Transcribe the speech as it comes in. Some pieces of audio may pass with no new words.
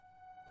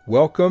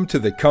Welcome to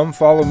the Come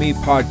Follow Me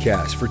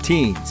podcast for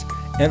teens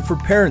and for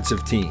parents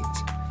of teens,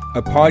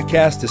 a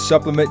podcast to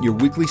supplement your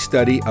weekly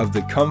study of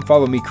the Come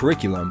Follow Me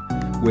curriculum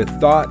with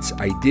thoughts,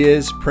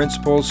 ideas,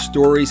 principles,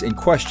 stories, and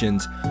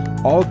questions,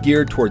 all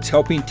geared towards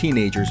helping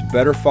teenagers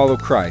better follow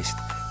Christ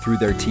through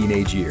their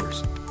teenage years.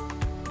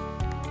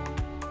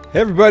 Hey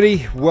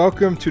everybody,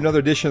 welcome to another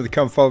edition of the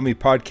Come Follow Me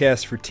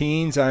podcast for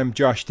teens. I'm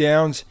Josh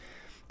Downs.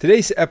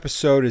 Today's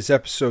episode is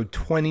episode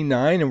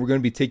 29, and we're going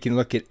to be taking a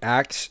look at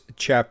Acts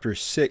chapter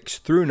 6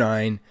 through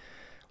 9.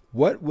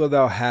 What will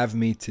thou have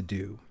me to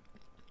do?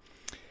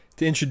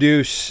 To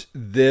introduce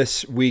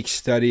this week's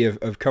study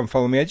of Come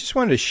Follow Me, I just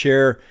wanted to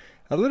share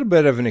a little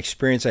bit of an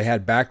experience I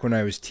had back when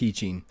I was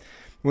teaching.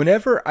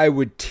 Whenever I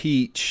would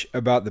teach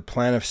about the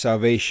plan of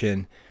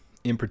salvation,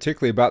 in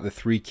particular about the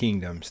three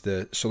kingdoms,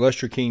 the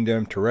celestial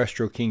kingdom,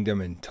 terrestrial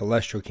kingdom, and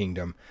telestial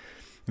kingdom.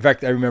 In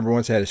fact, I remember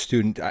once I had a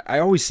student, I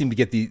always seem to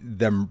get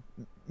them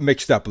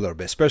mixed up a little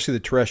bit, especially the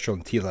terrestrial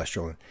and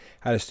telestial. And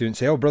I had a student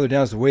say, "Oh, Brother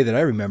Downs, the way that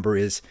I remember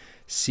is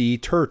sea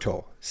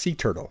turtle,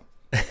 celestial,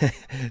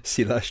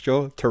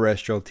 terrestrial,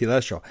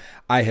 telestial."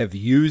 I have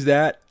used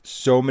that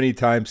so many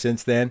times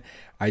since then.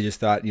 I just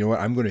thought, you know what,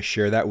 I'm going to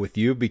share that with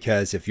you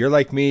because if you're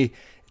like me,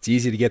 it's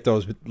easy to get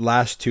those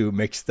last two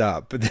mixed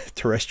up, the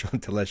terrestrial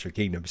and telestial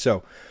kingdom.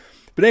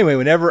 But anyway,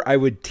 whenever I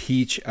would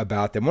teach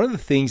about them, one of the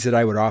things that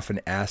I would often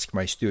ask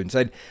my students,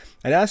 I'd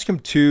ask them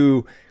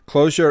to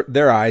close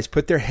their eyes,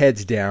 put their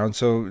heads down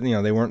so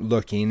they weren't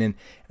looking, and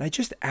I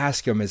just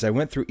ask them as I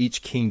went through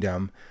each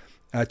kingdom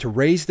to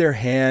raise their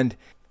hand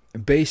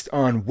based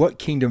on what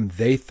kingdom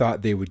they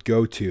thought they would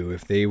go to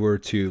if they were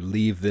to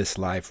leave this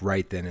life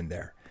right then and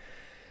there.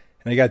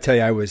 And I got to tell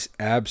you, I was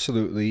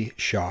absolutely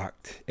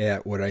shocked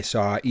at what I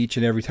saw each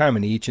and every time,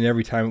 and each and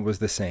every time it was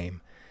the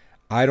same.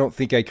 I don't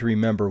think I can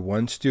remember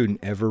one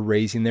student ever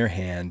raising their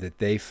hand that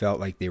they felt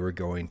like they were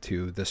going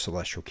to the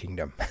celestial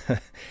kingdom.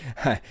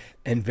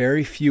 And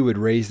very few would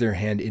raise their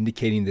hand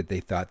indicating that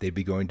they thought they'd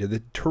be going to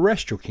the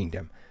terrestrial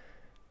kingdom.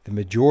 The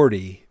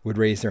majority would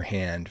raise their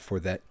hand for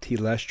that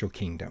telestial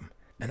kingdom.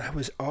 And I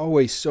was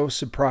always so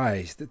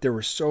surprised that there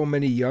were so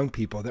many young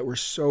people that were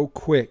so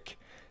quick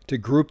to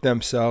group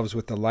themselves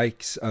with the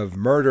likes of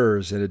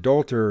murderers and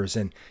adulterers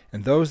and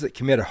those that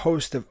commit a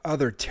host of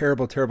other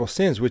terrible, terrible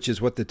sins, which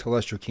is what the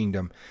telestial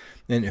kingdom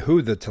and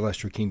who the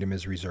telestial kingdom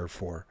is reserved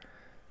for.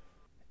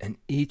 And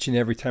each and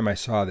every time I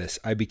saw this,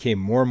 I became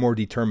more and more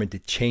determined to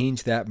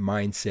change that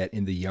mindset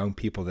in the young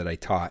people that I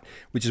taught,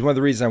 which is one of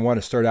the reasons I want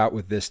to start out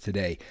with this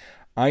today.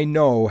 I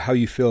know how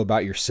you feel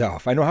about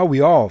yourself. I know how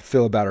we all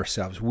feel about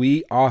ourselves.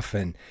 We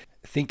often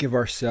think of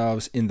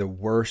ourselves in the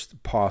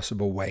worst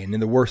possible way and in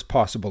the worst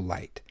possible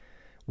light.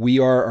 We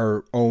are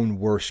our own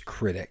worst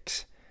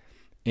critics.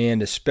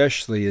 And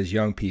especially as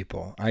young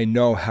people, I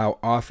know how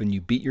often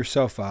you beat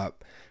yourself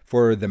up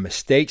for the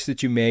mistakes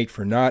that you make,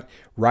 for not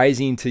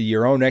rising to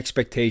your own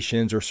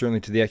expectations or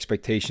certainly to the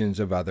expectations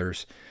of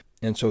others.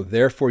 And so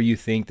therefore you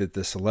think that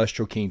the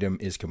celestial kingdom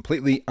is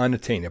completely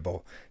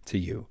unattainable to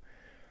you.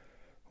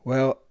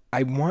 Well,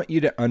 I want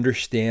you to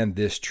understand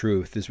this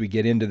truth as we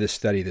get into this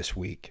study this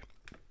week.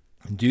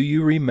 Do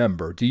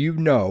you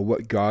know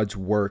what God's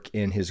work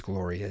in His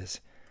glory is?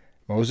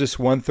 Moses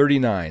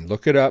 139,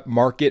 look it up,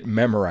 mark it,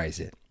 memorize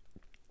it.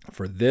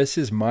 For this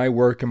is my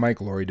work and my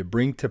glory to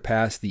bring to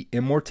pass the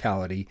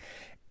immortality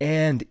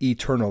and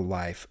eternal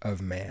life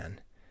of man.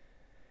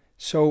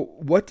 So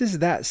what does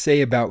that say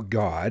about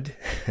God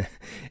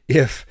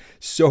if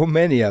so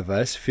many of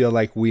us feel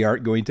like we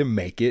aren't going to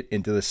make it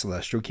into the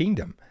celestial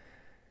kingdom?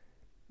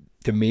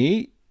 To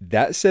me,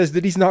 that says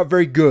that He's not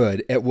very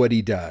good at what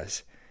He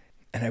does.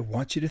 And I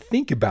want you to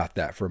think about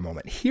that for a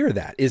moment. Hear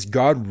that. Is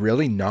God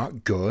really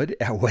not good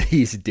at what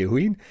He's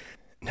doing?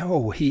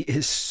 No, He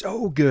is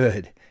so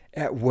good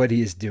at what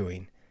He is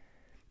doing.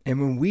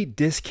 And when we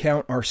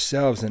discount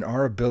ourselves and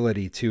our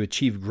ability to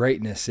achieve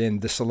greatness in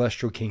the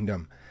celestial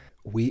kingdom,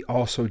 we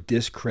also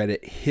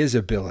discredit His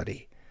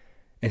ability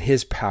and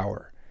His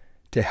power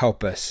to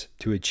help us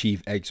to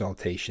achieve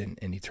exaltation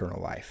and eternal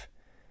life.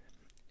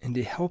 And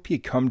to help you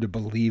come to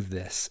believe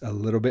this a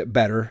little bit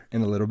better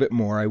and a little bit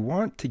more, I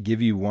want to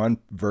give you one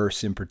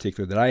verse in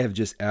particular that I have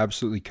just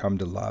absolutely come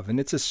to love. And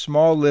it's a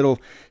small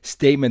little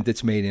statement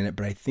that's made in it,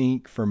 but I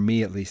think for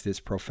me at least it's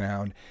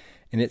profound.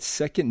 And it's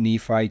 2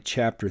 Nephi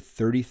chapter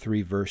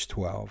 33, verse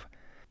 12.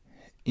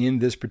 In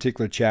this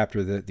particular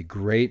chapter, the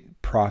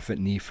great prophet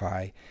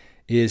Nephi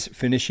is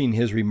finishing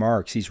his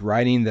remarks. He's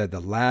writing the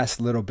last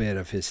little bit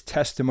of his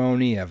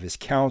testimony, of his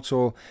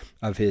counsel,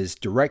 of his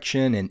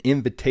direction and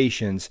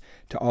invitations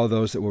to all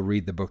those that will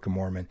read the Book of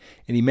Mormon.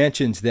 And he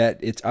mentions that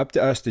it's up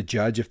to us to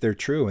judge if they're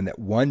true and that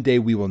one day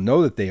we will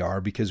know that they are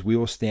because we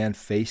will stand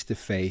face to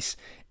face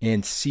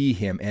and see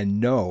him and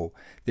know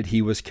that he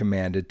was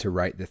commanded to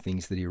write the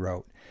things that he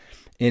wrote.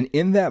 And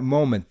in that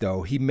moment,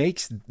 though, he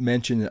makes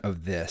mention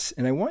of this.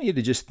 And I want you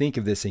to just think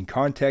of this in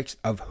context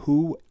of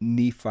who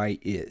Nephi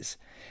is.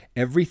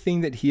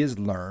 Everything that he has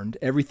learned,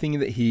 everything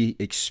that he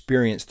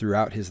experienced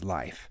throughout his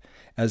life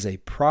as a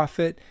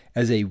prophet,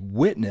 as a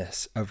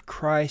witness of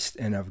Christ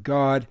and of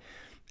God,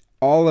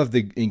 all of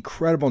the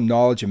incredible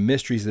knowledge and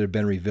mysteries that have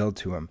been revealed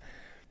to him.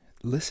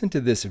 Listen to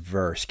this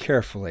verse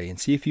carefully and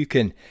see if you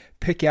can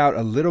pick out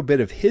a little bit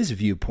of his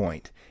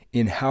viewpoint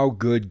in how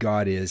good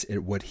God is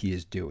at what he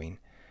is doing.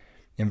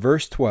 In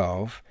verse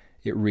 12,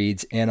 it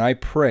reads, "And I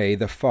pray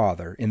the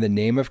Father in the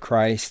name of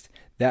Christ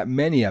that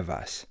many of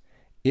us,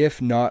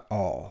 if not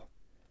all,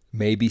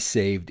 may be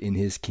saved in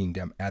his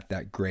kingdom at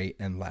that great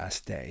and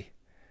last day."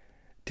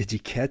 Did you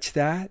catch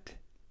that?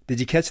 Did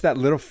you catch that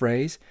little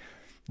phrase?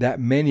 That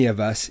many of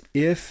us,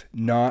 if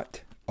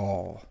not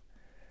all.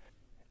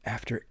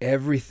 After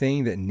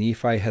everything that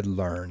Nephi had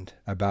learned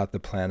about the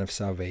plan of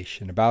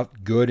salvation,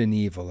 about good and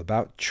evil,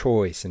 about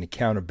choice and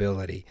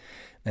accountability,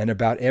 and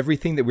about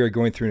everything that we are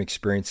going through and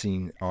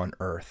experiencing on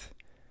earth,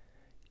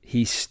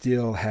 he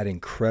still had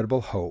incredible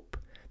hope.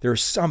 There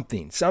was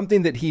something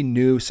that he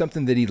knew,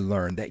 something that he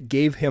learned that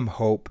gave him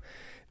hope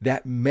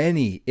that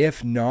many,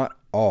 if not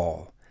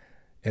all,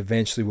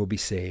 eventually will be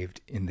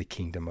saved in the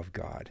kingdom of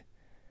God.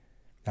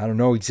 I don't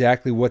know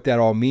exactly what that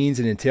all means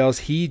and entails.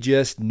 He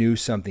just knew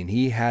something.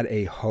 He had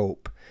a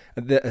hope,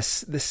 the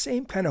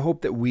same kind of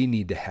hope that we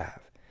need to have,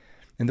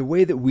 and the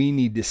way that we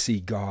need to see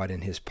God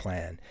and his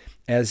plan,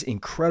 as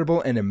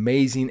incredible and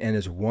amazing and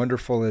as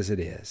wonderful as it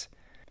is,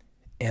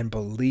 and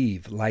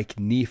believe, like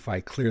Nephi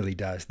clearly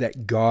does,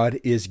 that God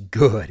is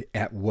good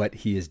at what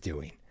he is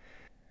doing.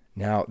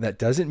 Now, that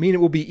doesn't mean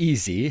it will be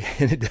easy,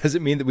 and it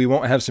doesn't mean that we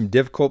won't have some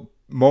difficult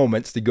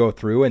moments to go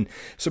through and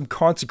some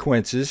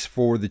consequences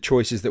for the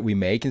choices that we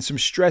make and some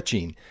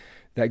stretching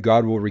that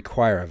God will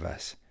require of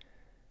us.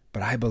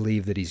 But I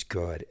believe that he's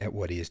good at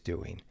what he is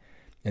doing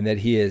and that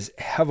he is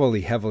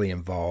heavily, heavily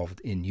involved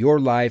in your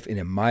life and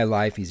in my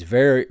life. He's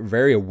very,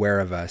 very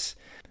aware of us,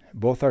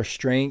 both our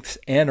strengths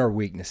and our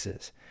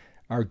weaknesses,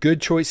 our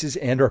good choices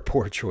and our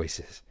poor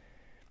choices.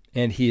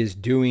 And he is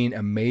doing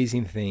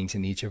amazing things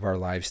in each of our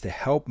lives to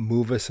help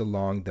move us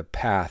along the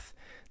path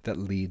that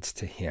leads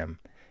to him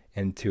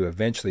and to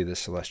eventually the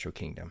celestial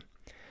kingdom,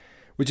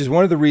 which is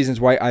one of the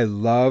reasons why I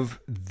love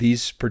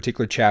these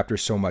particular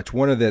chapters so much.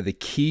 One of the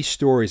key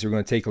stories we're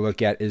going to take a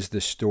look at is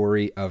the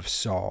story of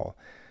Saul.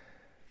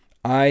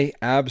 I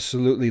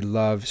absolutely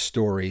love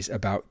stories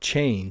about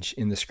change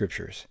in the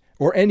scriptures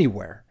or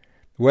anywhere,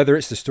 whether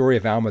it's the story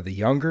of Alma the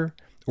Younger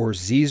or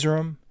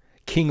Zeezrom,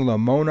 King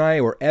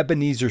Lamoni, or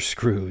Ebenezer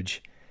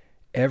Scrooge.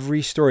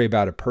 Every story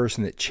about a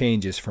person that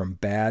changes from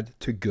bad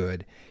to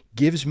good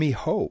gives me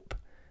hope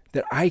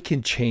that I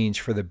can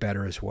change for the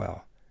better as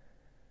well.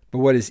 But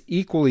what is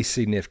equally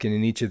significant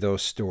in each of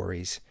those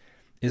stories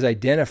is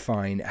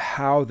identifying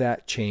how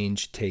that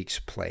change takes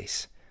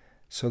place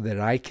so that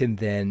I can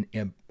then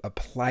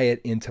apply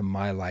it into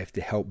my life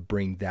to help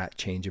bring that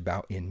change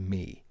about in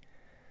me.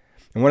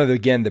 And one of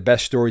the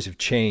best stories of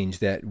change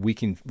that we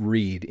can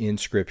read in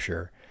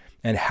Scripture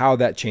and how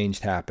that change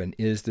happened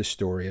is the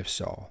story of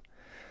Saul.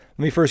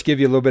 Let me first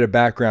give you a little bit of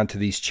background to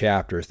these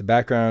chapters. The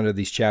background of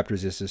these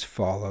chapters is as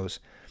follows.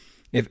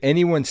 If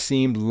anyone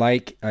seemed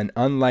like an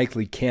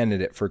unlikely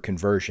candidate for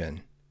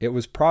conversion, it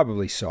was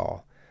probably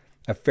Saul,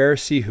 a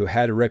Pharisee who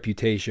had a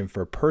reputation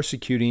for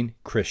persecuting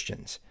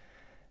Christians.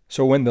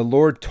 So when the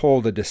Lord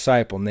told a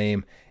disciple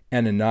named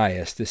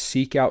Ananias to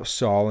seek out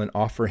Saul and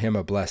offer him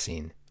a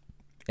blessing,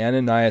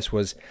 Ananias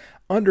was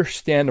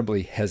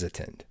understandably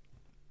hesitant.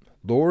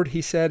 "Lord,"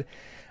 he said,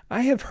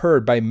 "I have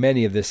heard by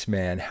many of this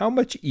man how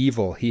much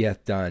evil he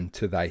hath done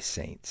to thy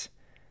saints."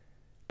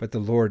 But the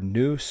Lord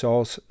knew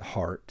Saul's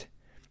heart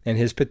and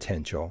his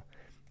potential,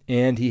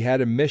 and he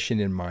had a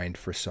mission in mind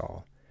for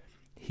Saul.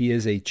 "He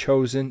is a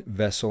chosen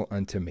vessel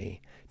unto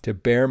me, to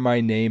bear my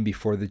name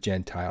before the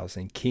Gentiles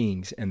and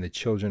kings and the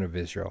children of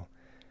Israel."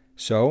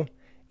 So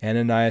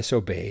Ananias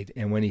obeyed,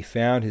 and when he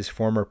found his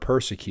former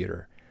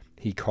persecutor,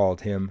 he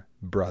called him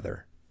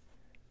brother.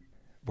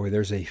 Boy,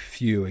 there's a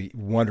few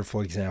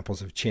wonderful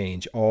examples of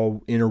change,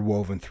 all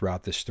interwoven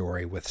throughout the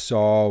story with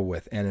Saul,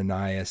 with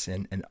Ananias,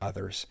 and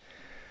others.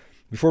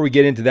 Before we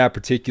get into that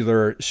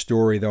particular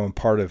story, though, and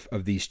part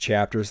of these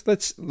chapters,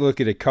 let's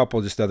look at a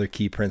couple just other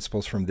key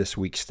principles from this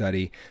week's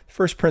study. The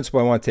first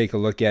principle I want to take a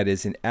look at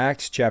is in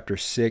Acts chapter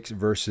 6,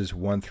 verses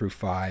 1 through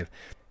 5,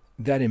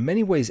 that in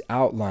many ways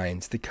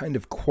outlines the kind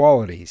of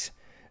qualities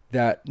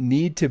that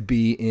need to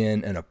be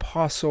in an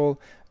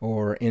apostle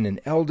or in an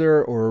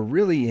elder or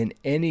really in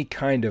any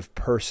kind of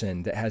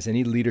person that has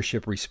any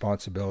leadership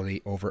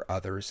responsibility over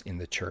others in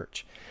the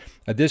church.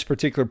 At this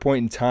particular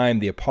point in time,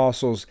 the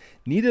apostles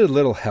needed a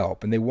little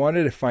help, and they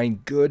wanted to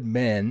find good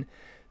men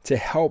to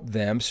help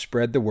them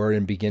spread the word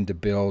and begin to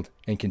build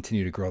and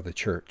continue to grow the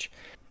church.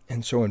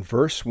 And so in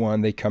verse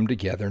 1, they come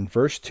together. In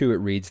verse 2, it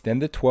reads, "Then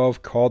the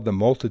 12 called the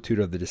multitude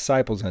of the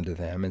disciples unto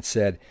them and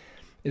said,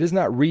 It is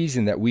not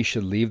reason that we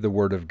should leave the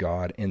word of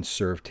God and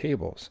serve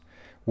tables.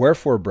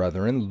 Wherefore,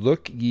 brethren,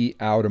 look ye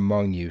out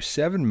among you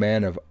 7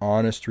 men of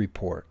honest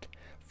report,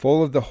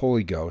 full of the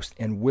Holy Ghost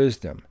and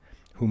wisdom,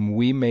 whom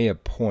we may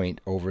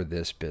appoint over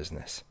this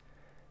business.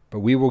 But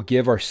we will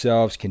give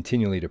ourselves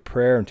continually to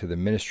prayer and to the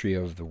ministry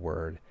of the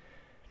word.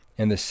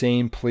 And the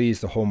same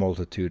pleased the whole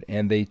multitude,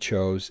 and they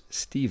chose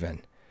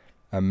Stephen,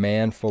 a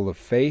man full of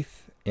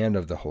faith and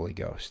of the Holy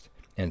Ghost,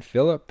 and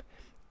Philip,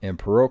 and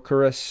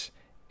Prochorus,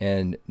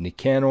 and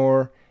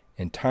Nicanor,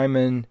 and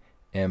Timon,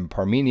 and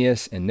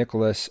Parmenius, and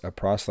Nicholas, a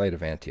proselyte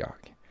of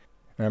Antioch.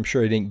 And I'm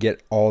sure I didn't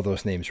get all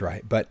those names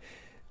right, but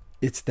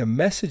it's the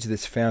message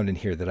that's found in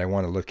here that I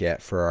want to look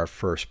at for our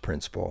first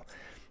principle.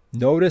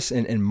 Notice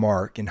and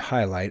mark and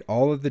highlight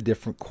all of the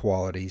different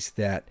qualities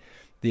that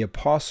the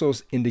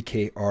apostles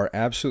indicate are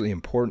absolutely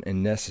important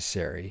and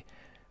necessary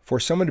for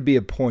someone to be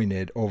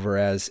appointed over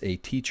as a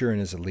teacher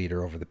and as a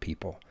leader over the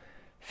people.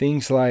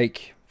 Things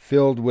like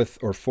filled with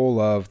or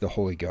full of the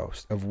Holy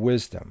Ghost, of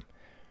wisdom,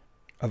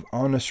 of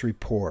honest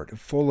report,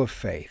 full of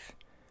faith.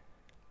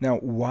 Now,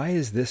 why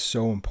is this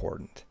so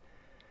important?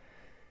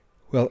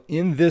 Well,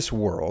 in this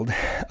world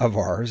of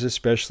ours,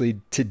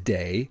 especially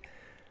today,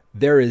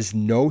 there is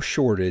no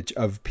shortage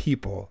of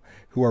people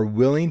who are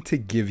willing to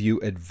give you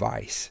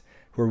advice,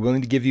 who are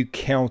willing to give you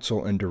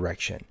counsel and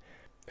direction,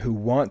 who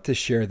want to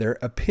share their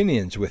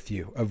opinions with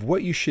you of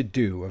what you should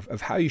do,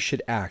 of how you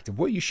should act, of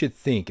what you should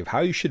think, of how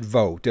you should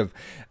vote, of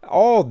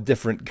all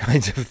different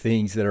kinds of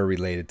things that are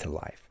related to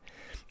life.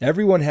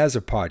 Everyone has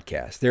a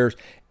podcast. There's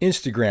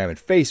Instagram and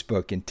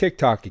Facebook and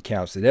TikTok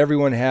accounts that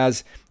everyone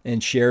has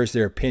and shares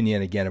their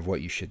opinion again of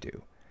what you should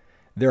do.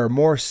 There are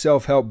more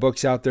self-help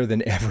books out there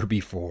than ever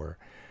before.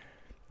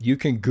 You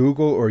can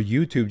Google or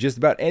YouTube just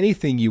about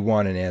anything you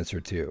want an answer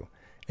to,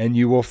 and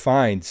you will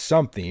find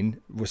something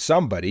with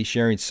somebody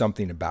sharing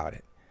something about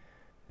it.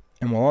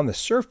 And while on the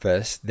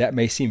surface, that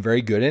may seem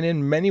very good and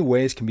in many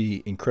ways can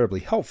be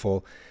incredibly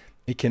helpful,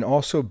 it can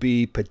also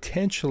be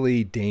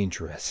potentially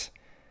dangerous.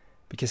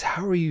 Because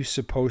how are you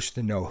supposed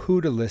to know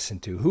who to listen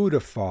to, who to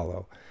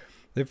follow?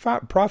 The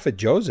prophet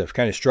Joseph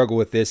kind of struggled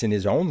with this in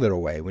his own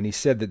little way when he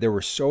said that there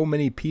were so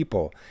many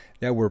people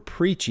that were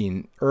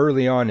preaching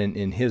early on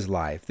in his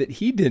life that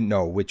he didn't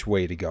know which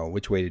way to go,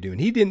 which way to do.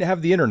 And he didn't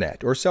have the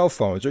internet or cell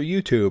phones or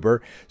YouTube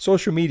or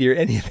social media or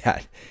any of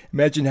that.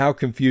 Imagine how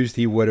confused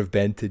he would have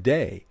been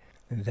today.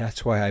 And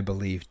that's why I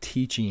believe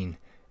teaching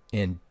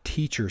and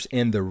teachers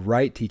and the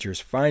right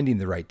teachers, finding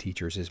the right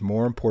teachers is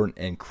more important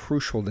and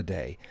crucial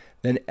today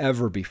than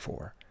ever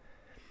before.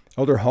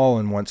 Elder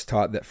Holland once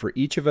taught that for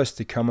each of us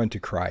to come unto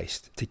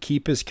Christ, to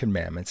keep his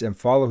commandments and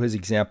follow his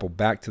example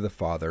back to the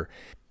Father,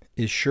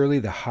 is surely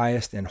the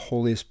highest and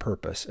holiest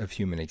purpose of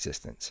human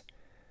existence.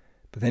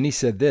 But then he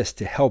said this,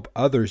 to help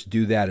others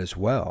do that as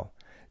well,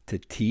 to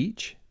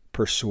teach,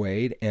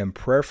 persuade, and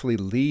prayerfully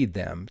lead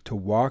them to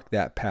walk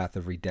that path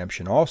of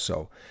redemption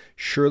also,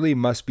 surely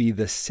must be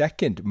the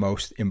second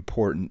most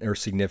important or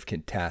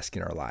significant task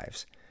in our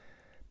lives.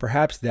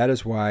 Perhaps that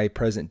is why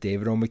President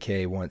David O.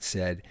 McKay once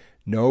said,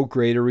 no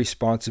greater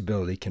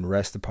responsibility can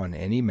rest upon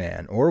any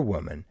man or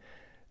woman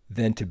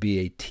than to be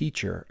a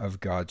teacher of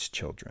God's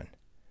children.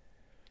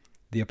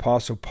 The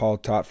Apostle Paul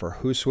taught, for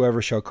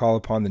whosoever shall call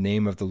upon the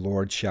name of the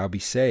Lord shall be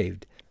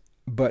saved.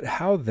 But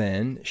how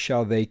then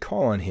shall they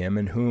call on him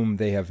in whom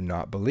they have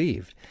not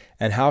believed?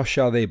 And how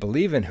shall they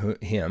believe in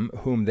him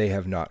whom they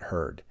have not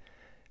heard?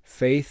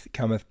 Faith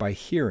cometh by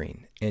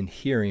hearing, and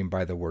hearing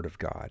by the word of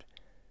God.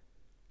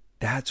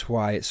 That's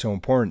why it's so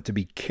important to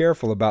be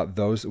careful about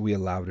those that we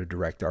allow to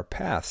direct our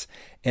paths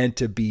and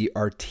to be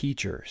our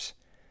teachers.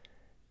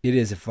 It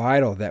is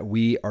vital that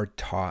we are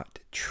taught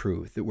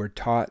truth, that we're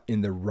taught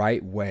in the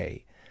right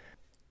way.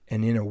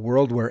 And in a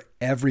world where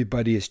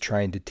everybody is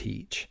trying to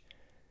teach,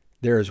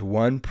 there is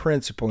one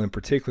principle in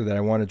particular that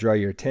I want to draw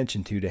your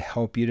attention to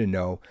help you to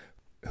know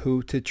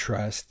who to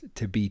trust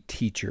to be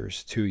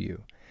teachers to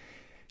you.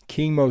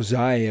 King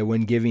Mosiah,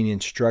 when giving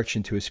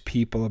instruction to his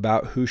people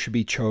about who should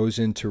be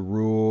chosen to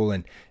rule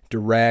and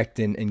direct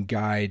and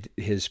guide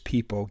his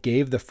people,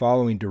 gave the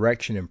following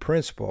direction and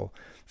principle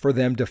for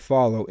them to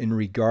follow in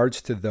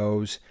regards to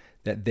those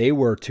that they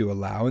were to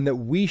allow and that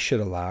we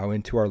should allow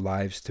into our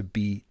lives to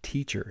be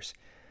teachers.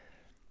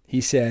 He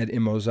said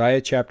in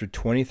Mosiah chapter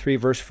 23,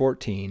 verse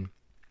 14,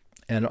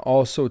 and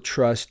also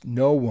trust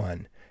no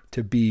one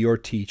to be your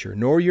teacher,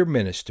 nor your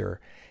minister,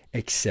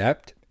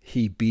 except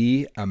he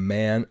be a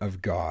man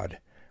of God,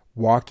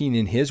 walking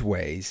in his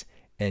ways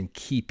and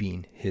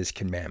keeping his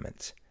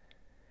commandments.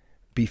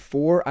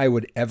 Before I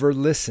would ever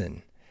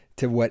listen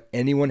to what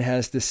anyone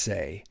has to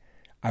say,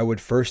 I would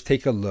first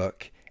take a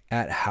look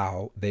at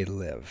how they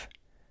live.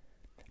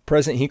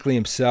 President Hinckley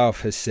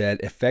himself has said,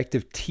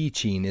 effective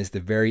teaching is the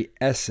very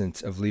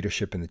essence of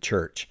leadership in the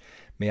church.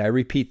 May I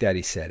repeat that,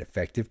 he said,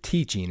 effective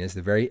teaching is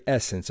the very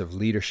essence of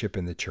leadership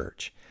in the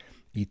church.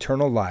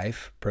 Eternal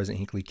life, President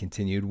Hinckley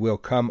continued, will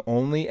come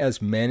only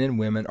as men and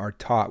women are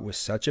taught with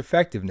such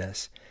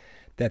effectiveness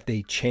that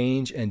they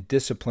change and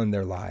discipline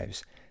their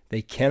lives.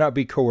 They cannot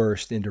be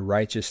coerced into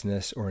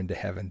righteousness or into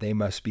heaven. They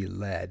must be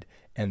led,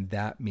 and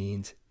that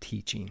means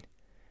teaching.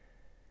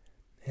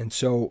 And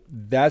so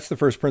that's the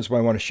first principle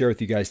I want to share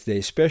with you guys today,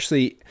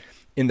 especially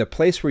in the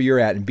place where you're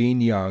at and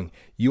being young.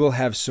 You will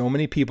have so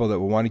many people that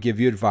will want to give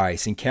you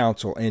advice and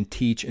counsel and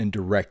teach and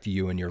direct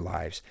you in your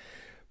lives.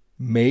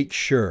 Make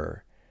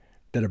sure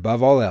that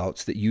above all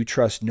else that you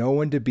trust no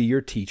one to be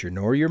your teacher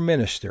nor your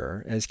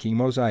minister, as King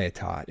Mosiah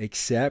taught,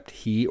 except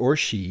he or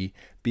she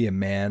be a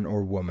man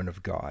or woman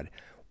of God,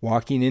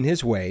 walking in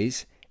his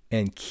ways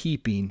and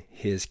keeping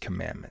his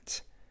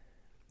commandments.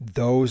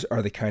 Those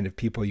are the kind of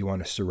people you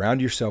want to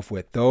surround yourself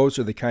with. Those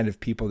are the kind of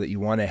people that you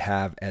want to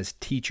have as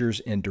teachers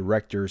and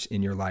directors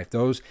in your life.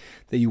 Those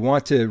that you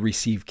want to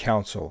receive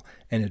counsel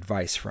and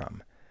advice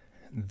from.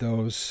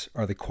 Those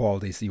are the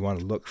qualities that you want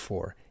to look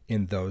for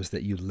in those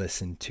that you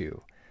listen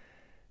to.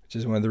 Which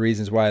is one of the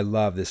reasons why I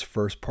love this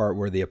first part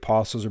where the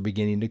apostles are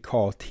beginning to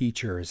call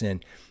teachers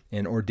and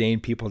ordain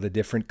people to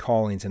different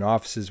callings and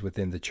offices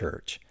within the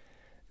church.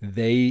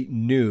 They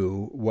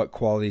knew what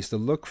qualities to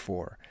look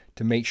for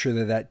to make sure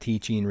that that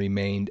teaching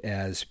remained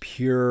as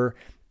pure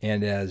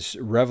and as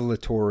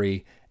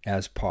revelatory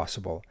as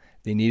possible.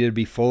 They needed to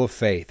be full of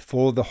faith,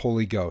 full of the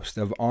Holy Ghost,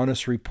 of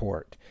honest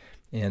report,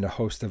 and a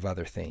host of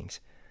other things.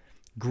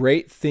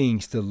 Great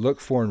things to look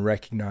for and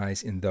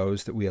recognize in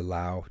those that we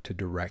allow to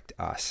direct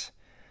us.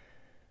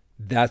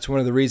 That's one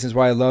of the reasons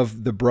why I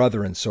love the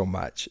brethren so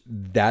much.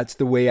 That's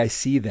the way I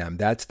see them.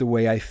 That's the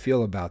way I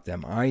feel about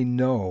them. I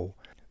know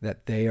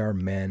that they are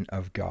men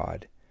of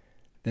God,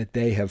 that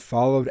they have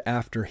followed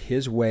after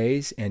his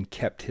ways and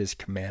kept his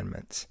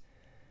commandments.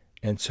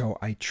 And so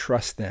I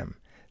trust them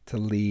to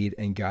lead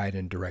and guide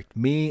and direct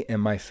me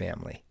and my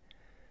family.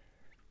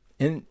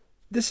 And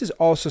this is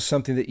also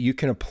something that you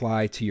can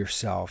apply to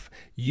yourself.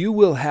 You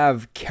will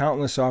have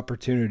countless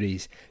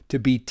opportunities to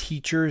be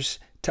teachers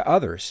to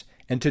others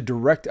and to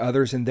direct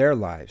others in their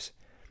lives.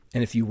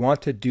 And if you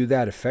want to do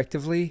that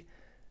effectively,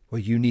 well,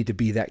 you need to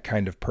be that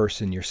kind of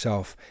person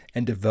yourself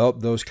and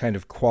develop those kind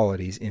of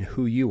qualities in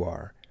who you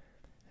are.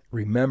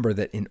 Remember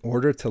that in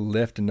order to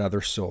lift another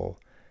soul,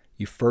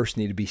 you first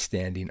need to be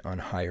standing on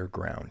higher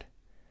ground.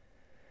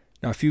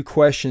 Now, a few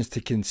questions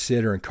to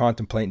consider and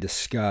contemplate and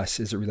discuss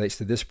as it relates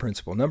to this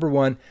principle. Number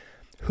one,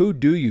 who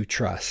do you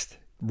trust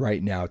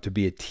right now to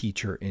be a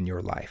teacher in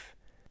your life?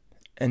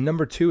 And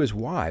number two is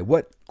why?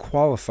 What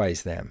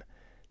qualifies them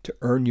to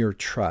earn your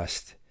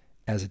trust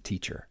as a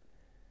teacher?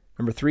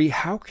 Number three,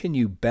 how can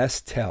you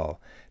best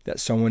tell that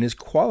someone is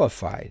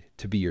qualified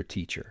to be your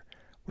teacher?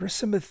 What are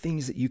some of the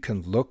things that you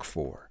can look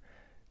for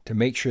to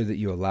make sure that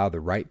you allow the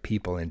right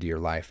people into your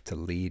life to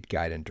lead,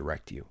 guide, and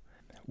direct you?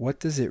 What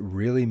does it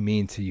really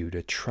mean to you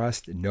to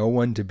trust no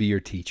one to be your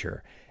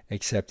teacher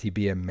except he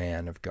be a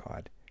man of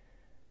God?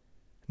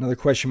 Another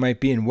question might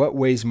be, in what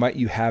ways might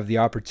you have the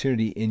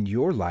opportunity in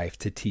your life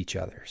to teach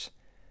others?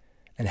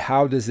 And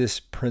how does this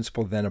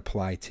principle then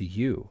apply to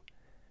you?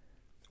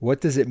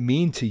 What does it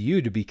mean to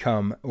you to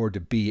become or to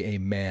be a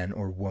man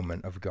or woman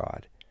of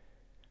God?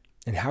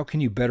 And how can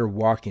you better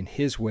walk in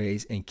his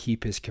ways and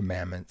keep his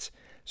commandments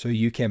so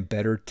you can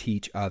better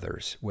teach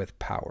others with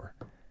power?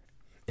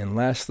 And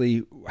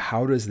lastly,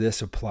 how does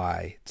this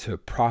apply to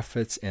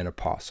prophets and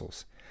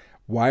apostles?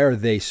 Why are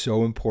they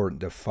so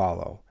important to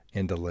follow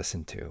and to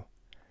listen to?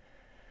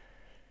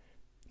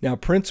 Now,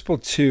 principle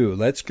 2,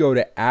 let's go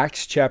to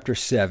Acts chapter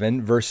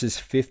 7, verses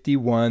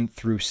 51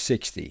 through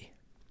 60.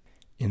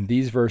 In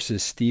these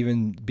verses,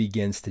 Stephen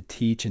begins to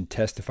teach and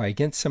testify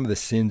against some of the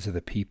sins of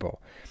the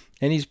people.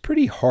 And he's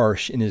pretty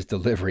harsh in his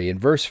delivery. In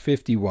verse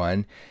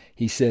 51,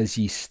 he says,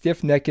 "Ye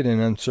stiff-necked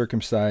and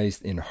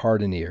uncircumcised in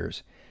heart and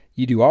ears,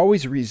 ye do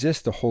always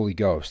resist the Holy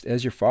Ghost,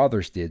 as your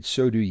fathers did,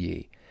 so do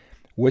ye.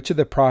 Which of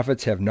the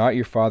prophets have not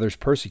your fathers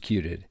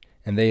persecuted?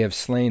 And they have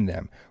slain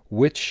them,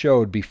 which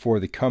showed before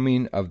the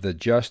coming of the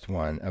just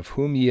one, of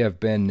whom ye have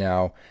been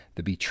now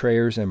the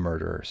betrayers and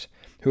murderers,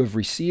 who have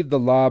received the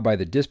law by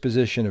the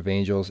disposition of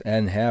angels,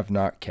 and have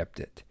not kept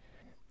it.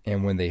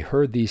 And when they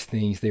heard these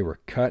things, they were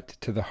cut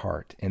to the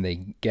heart, and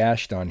they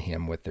gashed on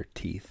him with their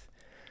teeth."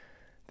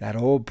 That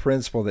old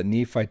principle that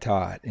Nephi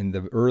taught in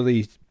the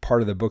early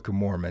part of the Book of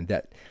Mormon,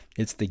 that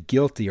it's the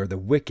guilty or the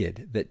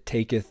wicked that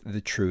taketh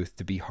the truth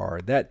to be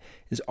hard. That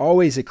is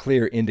always a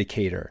clear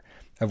indicator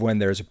of when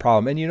there's a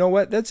problem. And you know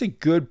what? That's a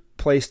good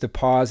place to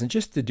pause and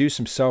just to do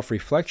some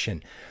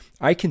self-reflection.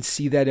 I can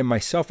see that in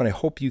myself, and I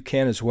hope you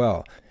can as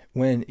well.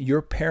 When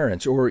your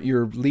parents or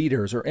your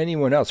leaders or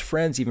anyone else,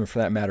 friends even for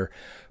that matter,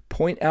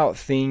 point out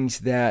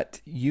things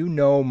that you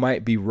know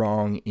might be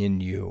wrong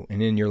in you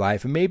and in your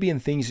life, and maybe in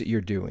things that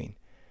you're doing.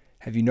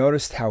 Have you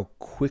noticed how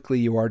quickly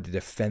you are to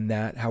defend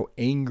that? How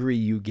angry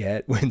you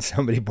get when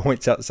somebody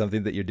points out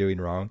something that you're doing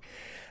wrong?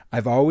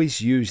 I've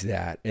always used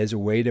that as a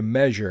way to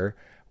measure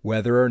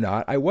whether or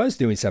not I was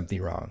doing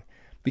something wrong.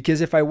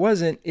 Because if I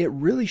wasn't, it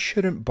really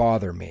shouldn't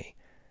bother me.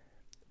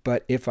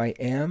 But if I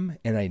am,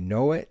 and I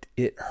know it,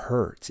 it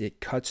hurts.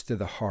 It cuts to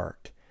the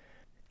heart.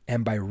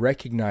 And by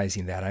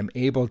recognizing that, I'm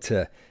able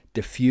to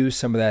diffuse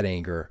some of that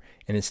anger.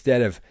 And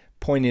instead of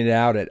pointing it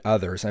out at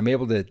others, I'm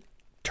able to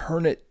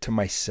turn it to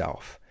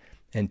myself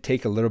and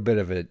take a little bit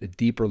of a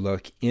deeper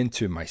look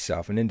into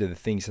myself and into the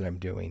things that I'm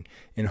doing.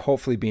 And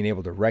hopefully being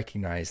able to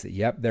recognize that,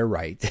 yep, they're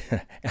right.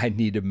 I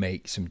need to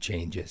make some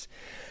changes.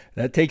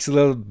 That takes a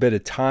little bit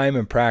of time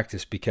and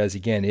practice because,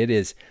 again, it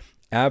is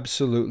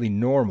absolutely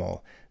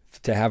normal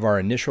to have our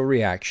initial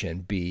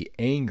reaction be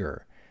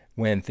anger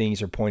when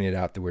things are pointed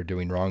out that we're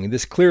doing wrong. And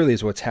this clearly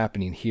is what's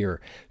happening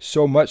here,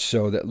 so much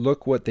so that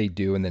look what they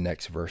do in the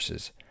next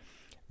verses.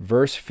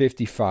 Verse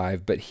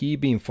 55, "But he,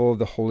 being full of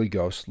the Holy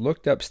Ghost,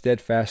 looked up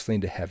steadfastly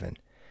into heaven,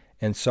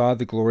 and saw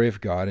the glory of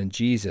God and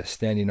Jesus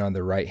standing on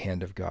the right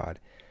hand of God,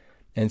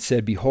 and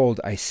said, Behold,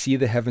 I see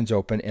the heavens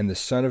open, and the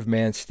Son of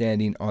Man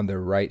standing on the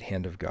right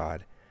hand of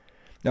God.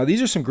 Now,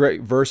 these are some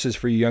great verses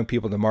for you young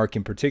people to mark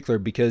in particular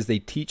because they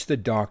teach the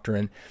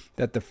doctrine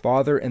that the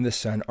Father and the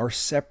Son are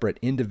separate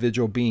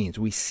individual beings.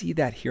 We see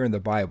that here in the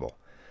Bible.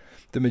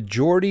 The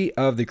majority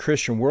of the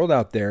Christian world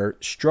out there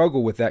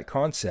struggle with that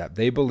concept.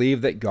 They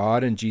believe that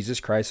God and Jesus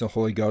Christ and the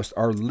Holy Ghost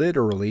are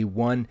literally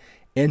one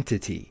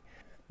entity,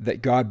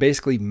 that God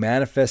basically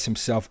manifests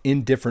himself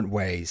in different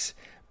ways,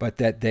 but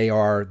that they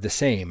are the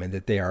same and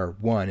that they are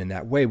one in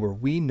that way, where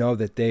we know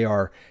that they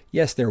are,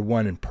 yes, they're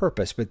one in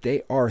purpose, but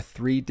they are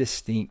three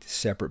distinct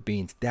separate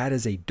beings. That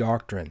is a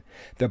doctrine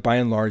that by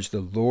and large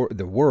the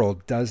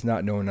world does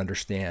not know and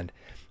understand.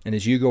 And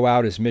as you go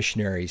out as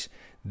missionaries,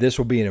 this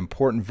will be an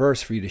important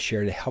verse for you to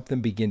share to help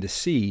them begin to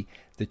see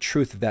the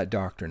truth of that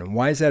doctrine. And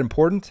why is that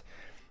important?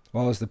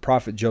 Well, as the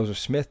prophet Joseph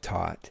Smith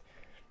taught,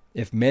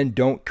 if men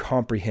don't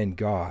comprehend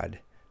God,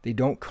 they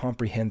don't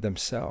comprehend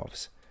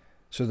themselves.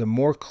 So the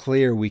more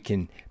clear we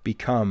can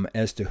become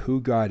as to who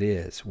God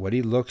is, what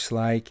he looks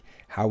like,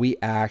 how he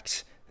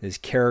acts, his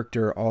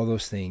character, all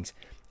those things,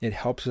 it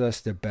helps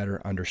us to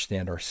better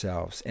understand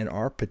ourselves and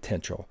our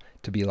potential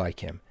to be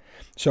like him.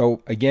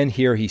 So again,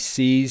 here he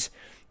sees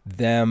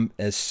them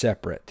as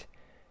separate.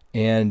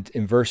 And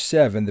in verse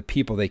 7, the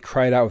people, they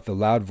cried out with a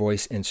loud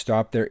voice and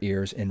stopped their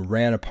ears and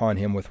ran upon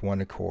him with one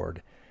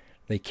accord.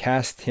 They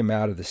cast him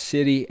out of the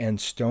city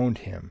and stoned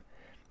him.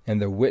 And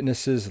the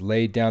witnesses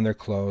laid down their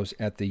clothes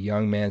at the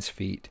young man's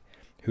feet,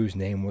 whose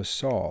name was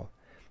Saul.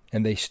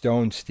 And they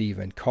stoned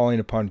Stephen, calling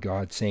upon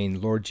God, saying,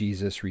 Lord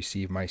Jesus,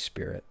 receive my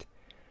spirit.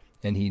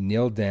 And he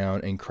kneeled down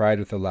and cried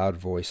with a loud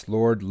voice,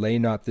 Lord, lay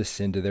not this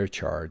sin to their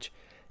charge.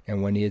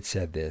 And when he had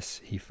said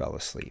this, he fell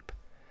asleep.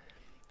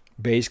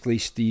 Basically,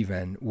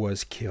 Stephen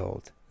was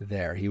killed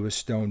there. He was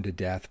stoned to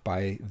death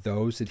by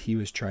those that he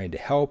was trying to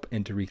help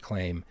and to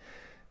reclaim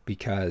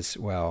because,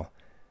 well,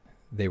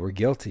 they were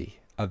guilty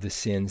of the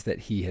sins that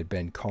he had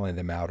been calling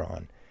them out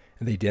on.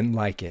 And they didn't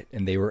like it,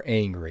 and they were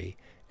angry,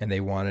 and they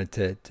wanted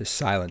to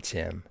silence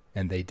him,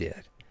 and they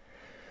did.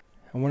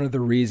 And one of the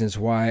reasons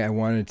why I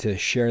wanted to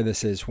share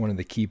this as one of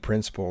the key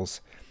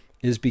principles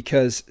is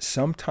because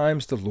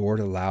sometimes the Lord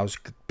allows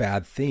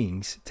bad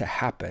things to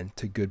happen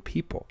to good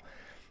people.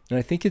 And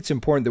I think it's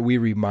important that we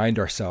remind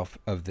ourselves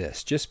of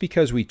this. Just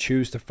because we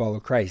choose to follow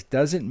Christ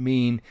doesn't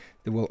mean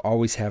that we'll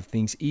always have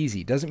things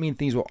easy. Doesn't mean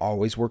things will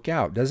always work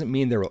out. Doesn't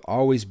mean there will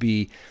always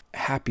be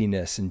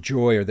happiness and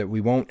joy, or that we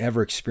won't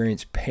ever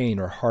experience pain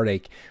or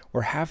heartache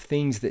or have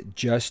things that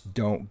just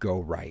don't go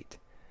right.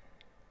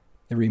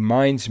 It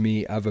reminds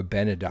me of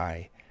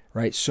Abinadi,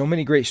 right? So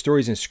many great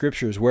stories in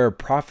scriptures where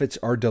prophets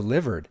are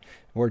delivered,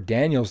 where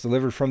Daniel's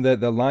delivered from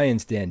the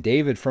lion's den,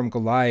 David from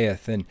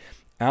Goliath, and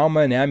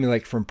Alma and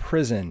Amulek from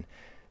prison.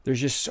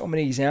 There's just so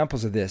many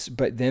examples of this.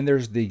 But then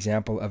there's the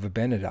example of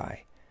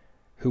Abinadi,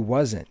 who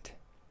wasn't,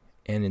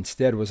 and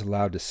instead was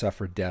allowed to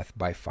suffer death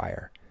by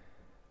fire.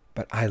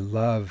 But I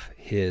love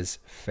his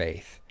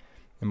faith.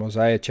 In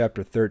Mosiah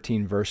chapter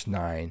 13, verse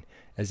 9,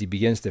 as he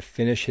begins to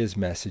finish his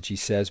message, he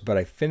says, But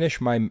I finish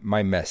my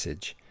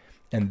message,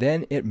 and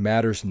then it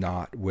matters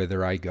not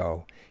whither I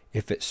go,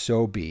 if it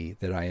so be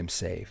that I am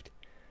saved.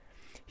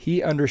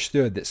 He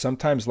understood that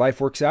sometimes life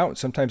works out and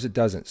sometimes it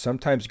doesn't.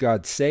 Sometimes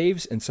God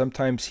saves and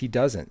sometimes he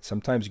doesn't.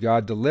 Sometimes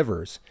God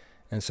delivers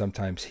and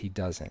sometimes he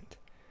doesn't.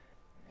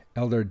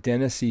 Elder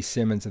Dennis C.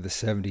 Simmons of the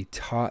 70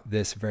 taught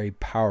this very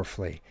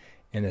powerfully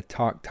in a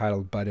talk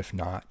titled But If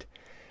Not,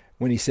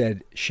 when he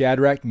said,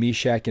 Shadrach,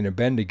 Meshach, and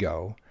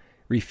Abednego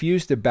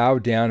refused to bow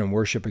down and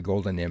worship a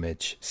golden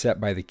image set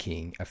by the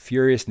king. A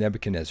furious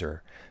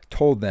Nebuchadnezzar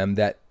told them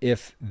that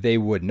if they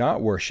would not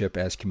worship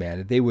as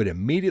commanded, they would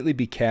immediately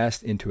be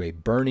cast into a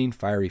burning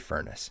fiery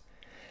furnace.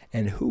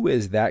 And who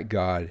is that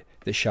God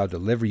that shall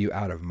deliver you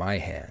out of my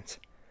hands?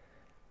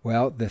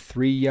 Well, the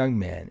three young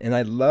men, and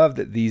I love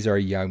that these are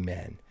young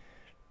men.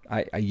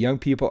 Young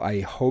people,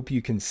 I hope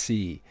you can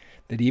see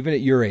that even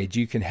at your age,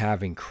 you can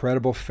have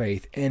incredible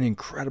faith and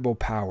incredible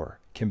power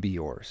can be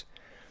yours.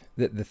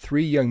 That the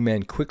three young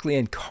men quickly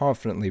and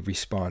confidently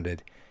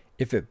responded,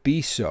 If it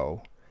be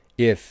so,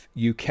 if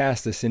you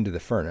cast us into the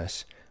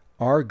furnace,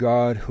 our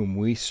God whom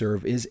we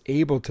serve is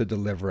able to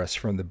deliver us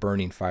from the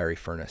burning fiery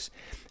furnace,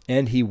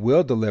 and he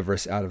will deliver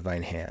us out of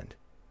thine hand.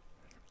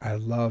 I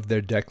love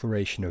their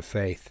declaration of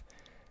faith,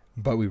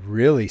 but we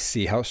really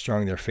see how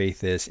strong their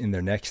faith is in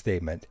their next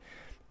statement.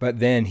 But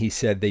then he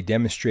said they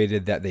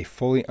demonstrated that they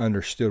fully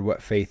understood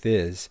what faith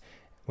is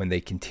when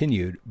they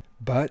continued,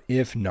 But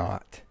if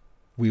not,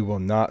 we will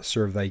not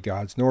serve thy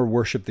gods, nor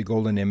worship the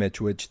golden image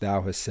which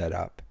thou hast set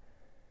up.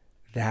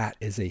 That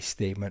is a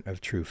statement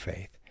of true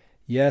faith.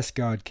 Yes,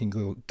 God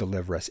can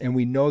deliver us, and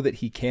we know that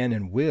he can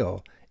and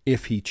will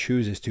if he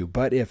chooses to.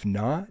 But if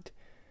not,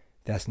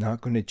 that's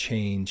not going to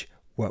change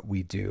what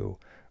we do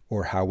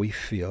or how we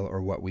feel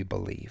or what we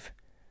believe.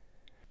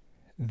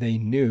 They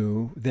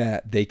knew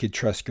that they could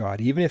trust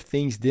God, even if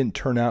things didn't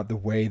turn out the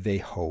way they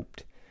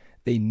hoped.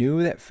 They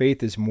knew that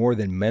faith is more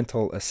than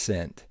mental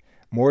assent,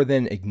 more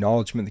than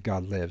acknowledgement that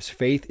God lives.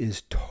 Faith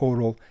is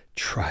total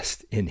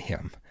trust in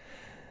him.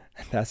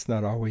 And that's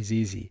not always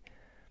easy,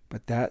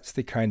 but that's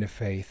the kind of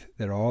faith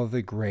that all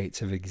the greats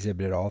have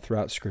exhibited all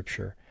throughout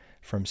Scripture,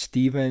 from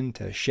Stephen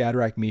to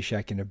Shadrach,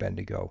 Meshach, and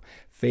Abednego.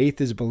 Faith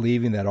is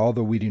believing that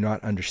although we do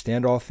not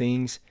understand all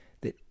things,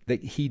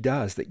 that he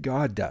does, that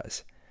God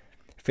does.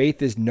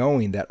 Faith is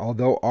knowing that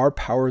although our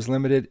power is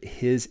limited,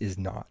 his is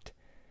not.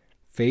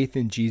 Faith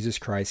in Jesus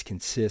Christ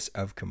consists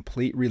of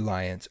complete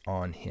reliance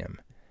on him.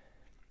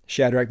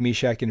 Shadrach,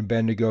 Meshach, and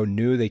Abednego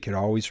knew they could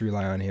always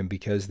rely on him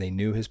because they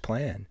knew his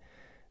plan.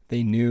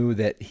 They knew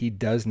that he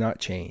does not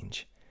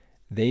change.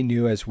 They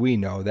knew, as we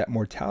know, that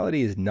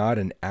mortality is not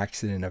an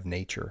accident of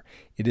nature.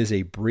 It is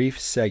a brief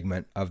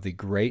segment of the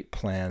great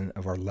plan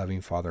of our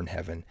loving Father in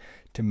heaven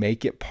to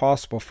make it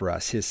possible for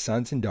us, his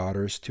sons and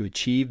daughters, to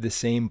achieve the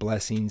same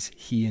blessings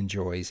he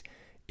enjoys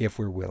if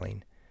we're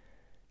willing.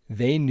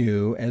 They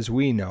knew, as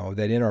we know,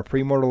 that in our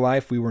premortal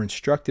life we were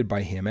instructed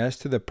by him as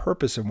to the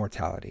purpose of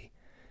mortality,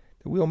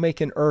 that we will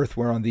make an earth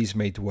whereon these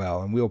may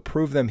dwell, and we will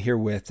prove them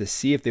herewith to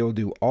see if they will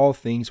do all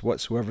things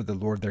whatsoever the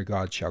Lord their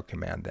God shall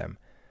command them.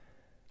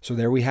 So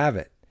there we have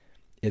it.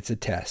 It's a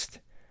test.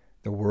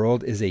 The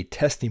world is a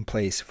testing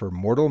place for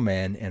mortal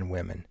men and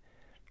women.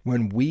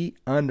 When we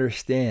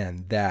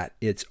understand that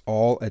it's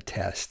all a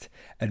test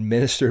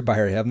administered by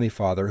our Heavenly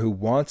Father who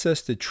wants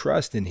us to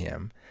trust in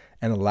him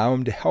and allow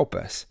him to help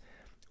us,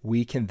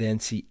 we can then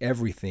see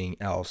everything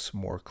else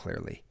more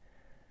clearly.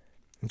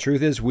 The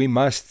truth is, we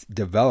must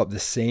develop the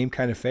same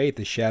kind of faith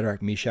as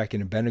Shadrach, Meshach,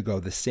 and Abednego,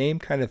 the same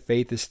kind of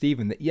faith as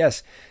Stephen, that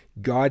yes,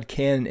 God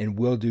can and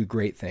will do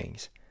great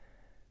things.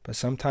 But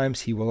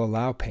sometimes he will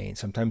allow pain.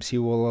 Sometimes he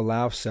will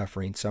allow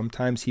suffering.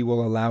 Sometimes he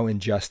will allow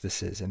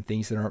injustices and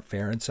things that aren't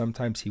fair. And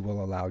sometimes he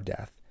will allow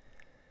death.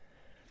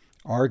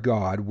 Our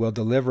God will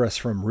deliver us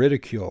from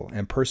ridicule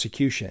and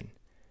persecution.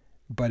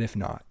 But if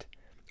not,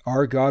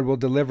 our God will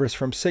deliver us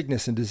from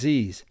sickness and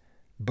disease.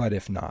 But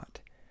if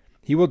not,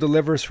 he will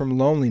deliver us from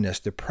loneliness,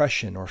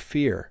 depression, or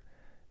fear.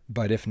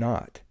 But if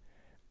not,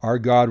 our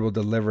God will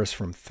deliver us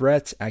from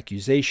threats,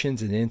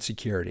 accusations, and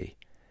insecurity.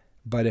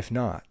 But if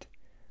not,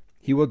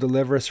 he will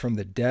deliver us from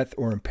the death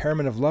or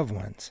impairment of loved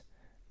ones.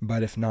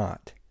 But if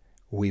not,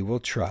 we will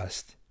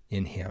trust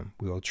in him.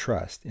 We will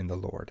trust in the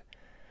Lord.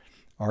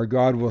 Our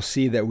God will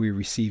see that we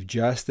receive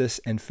justice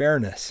and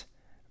fairness.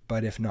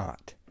 But if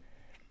not,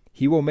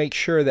 he will make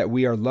sure that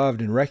we are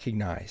loved and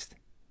recognized.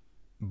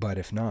 But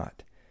if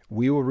not,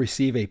 we will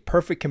receive a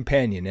perfect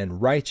companion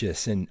and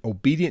righteous and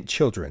obedient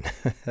children.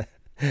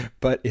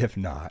 But if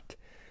not,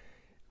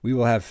 we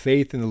will have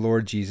faith in the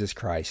Lord Jesus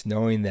Christ,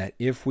 knowing that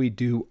if we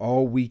do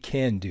all we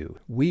can do,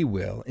 we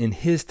will, in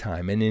his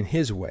time and in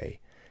his way,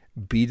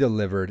 be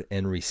delivered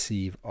and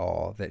receive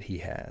all that he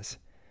has.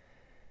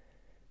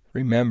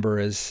 Remember,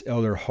 as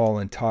Elder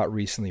Holland taught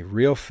recently,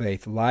 real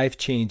faith,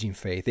 life-changing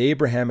faith,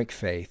 Abrahamic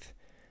faith,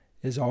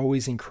 is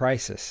always in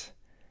crisis.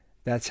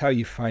 That's how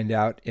you find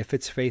out if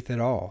it's faith at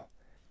all.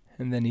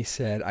 And then he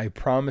said, I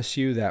promise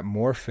you that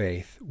more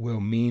faith will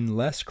mean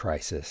less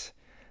crisis,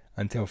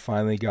 until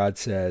finally God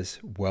says,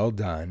 well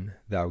done,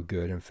 thou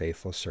good and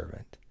faithful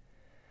servant.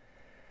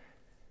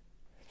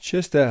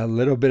 Just a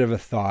little bit of a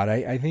thought.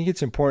 I think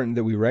it's important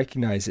that we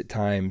recognize at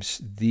times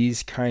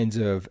these kinds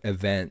of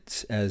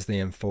events as they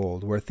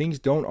unfold, where things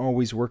don't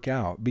always work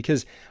out.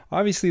 Because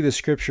obviously the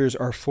scriptures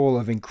are full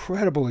of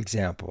incredible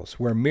examples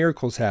where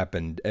miracles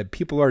happen,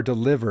 people are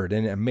delivered,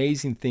 and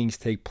amazing things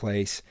take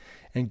place,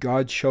 and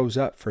God shows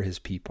up for his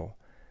people.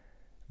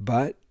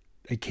 But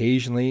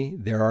occasionally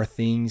there are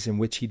things in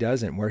which he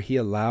doesn't, where he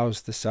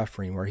allows the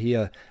suffering, where he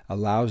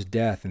allows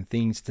death and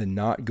things to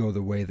not go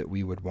the way that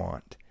we would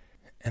want.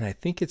 And I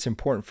think it's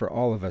important for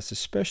all of us,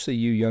 especially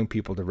you young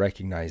people, to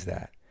recognize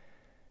that.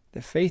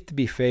 That faith to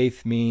be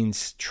faith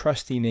means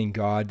trusting in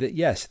God, that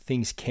yes,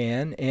 things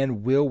can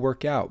and will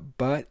work out,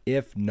 but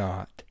if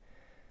not,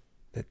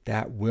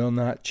 that will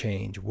not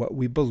change what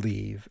we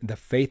believe, the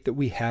faith that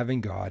we have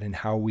in God, and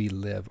how we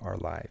live our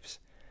lives.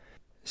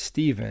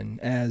 Stephen,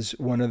 as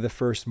one of the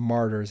first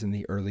martyrs in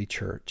the early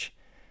church,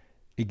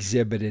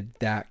 exhibited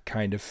that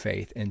kind of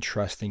faith and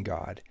trust in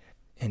God.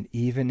 And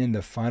even in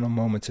the final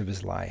moments of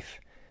his life,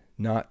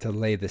 not to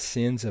lay the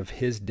sins of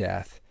his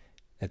death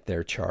at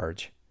their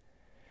charge.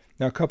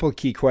 Now, a couple of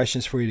key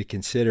questions for you to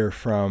consider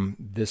from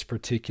this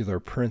particular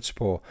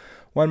principle.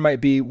 One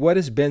might be, what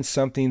has been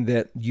something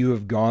that you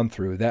have gone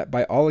through that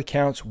by all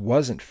accounts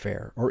wasn't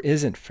fair or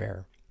isn't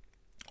fair,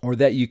 or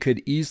that you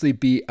could easily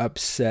be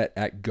upset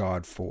at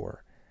God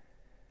for?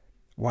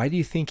 Why do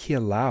you think he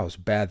allows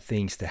bad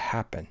things to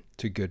happen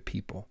to good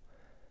people?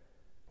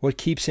 What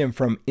keeps him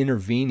from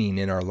intervening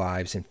in our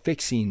lives and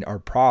fixing our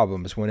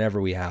problems whenever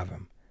we have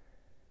them?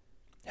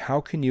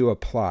 How can you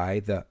apply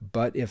the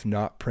but if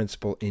not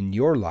principle in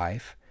your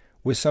life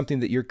with something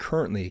that you're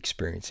currently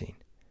experiencing?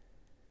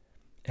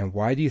 And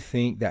why do you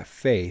think that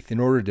faith, in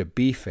order to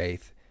be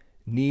faith,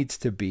 needs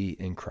to be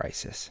in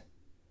crisis?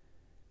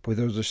 Boy,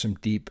 those are some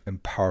deep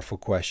and powerful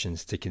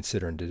questions to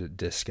consider and to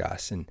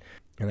discuss, and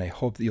I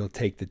hope that you'll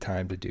take the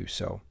time to do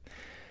so.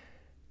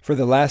 For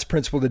the last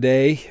principle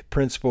today,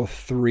 principle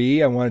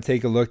 3, I want to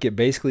take a look at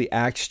basically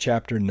Acts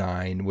chapter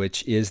 9,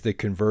 which is the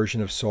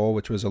conversion of Saul,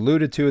 which was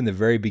alluded to in the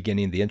very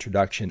beginning, the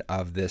introduction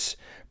of this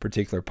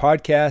particular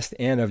podcast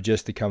and of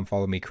just the Come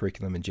Follow Me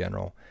curriculum in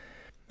general.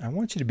 I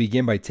want you to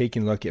begin by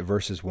taking a look at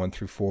verses 1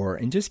 through 4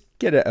 and just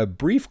get a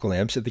brief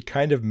glimpse at the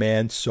kind of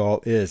man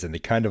Saul is and the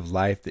kind of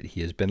life that he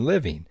has been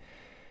living.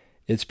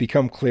 It's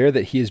become clear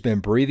that he has been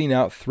breathing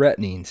out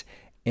threatenings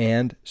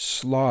and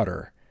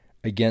slaughter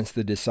against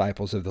the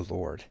disciples of the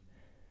Lord.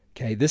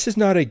 Okay, this is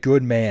not a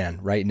good man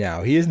right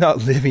now. He is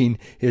not living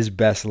his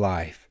best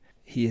life.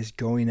 He is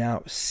going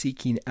out,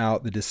 seeking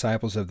out the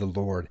disciples of the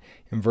Lord.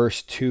 In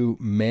verse 2,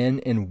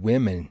 men and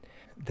women,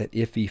 that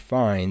if he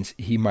finds,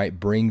 he might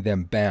bring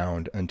them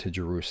bound unto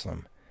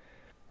Jerusalem.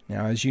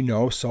 Now, as you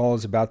know, Saul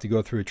is about to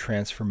go through a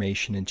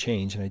transformation and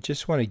change, and I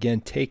just want to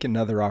again take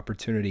another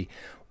opportunity.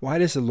 Why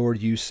does the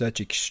Lord use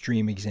such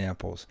extreme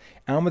examples?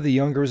 Alma the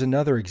Younger is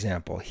another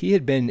example. He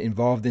had been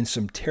involved in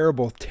some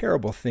terrible,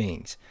 terrible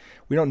things.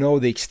 We don't know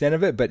the extent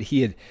of it, but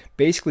he had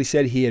basically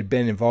said he had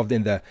been involved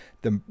in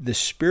the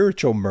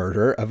spiritual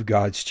murder of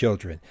God's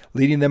children,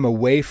 leading them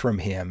away from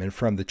him and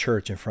from the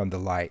church and from the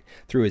light.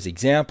 Through his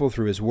example,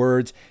 through his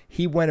words,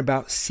 he went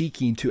about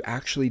seeking to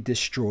actually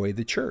destroy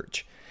the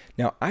church.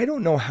 Now, I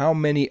don't know how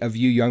many of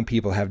you young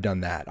people have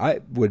done that.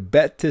 I would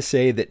bet to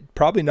say that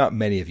probably not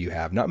many of you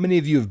have. Not many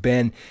of you have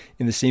been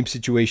in the same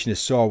situation as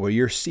Saul, where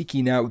you're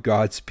seeking out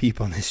God's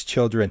people and his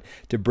children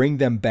to bring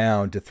them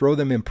bound, to throw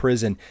them in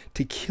prison,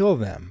 to kill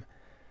them.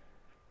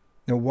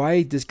 Now,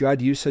 why does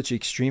God use such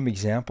extreme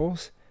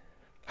examples?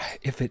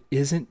 If it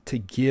isn't to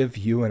give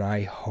you and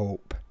I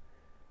hope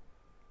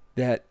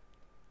that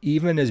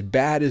even as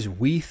bad as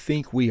we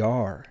think we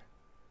are,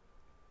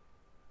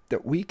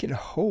 that we can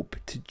hope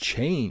to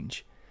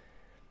change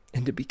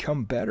and to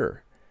become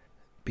better,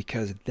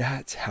 because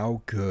that's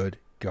how good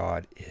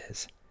God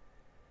is.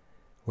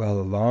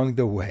 Well, along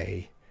the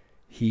way,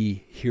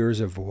 he hears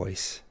a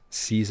voice,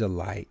 sees a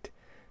light.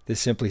 This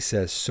simply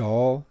says,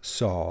 Saul,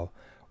 Saul,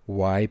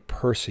 why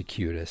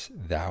persecutest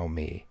thou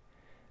me?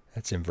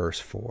 That's in verse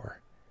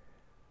 4.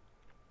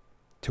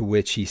 To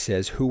which he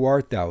says, Who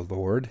art thou,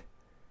 Lord?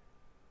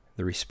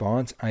 The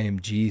response, I am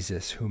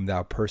Jesus, whom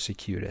thou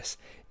persecutest.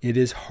 It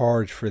is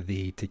hard for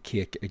thee to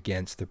kick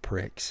against the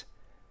pricks.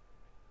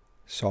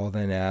 Saul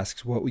then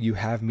asks, What will you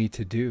have me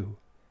to do?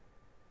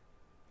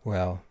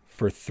 Well,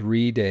 for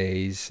 3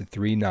 days and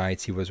 3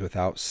 nights he was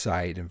without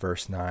sight, in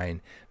verse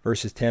 9.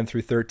 Verses 10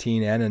 through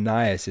 13,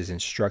 Ananias is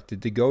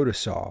instructed to go to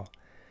Saul.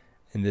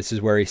 And this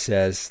is where he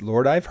says,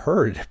 Lord, I've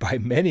heard by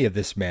many of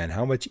this man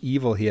how much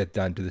evil he hath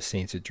done to the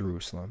saints at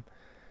Jerusalem.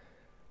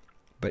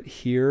 But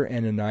here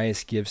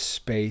Ananias gives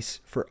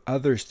space for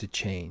others to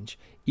change,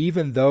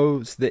 even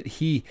those that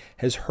he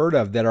has heard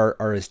of that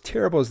are as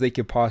terrible as they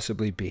could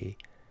possibly be.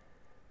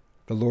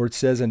 The Lord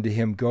says unto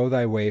him, Go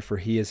thy way, for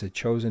he is a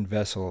chosen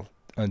vessel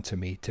unto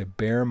me, to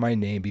bear my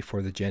name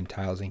before the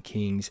Gentiles and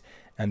kings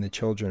and the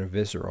children of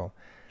Israel.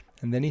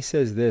 And then he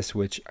says this,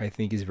 which I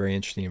think is very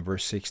interesting in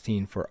verse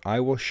 16, For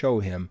I will show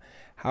him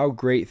how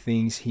great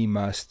things he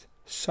must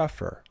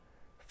suffer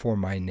for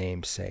my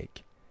name's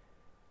sake.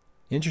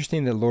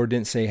 Interesting that the Lord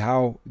didn't say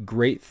how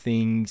great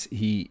things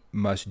he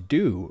must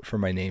do for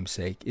my name's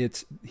sake.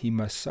 It's he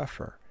must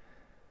suffer.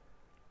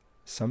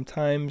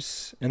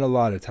 Sometimes, and a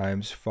lot of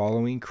times,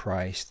 following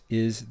Christ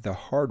is the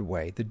hard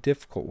way, the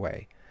difficult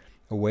way,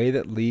 a way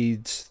that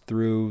leads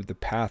through the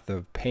path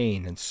of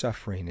pain and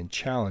suffering and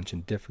challenge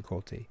and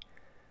difficulty.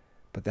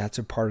 But that's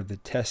a part of the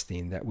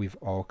testing that we've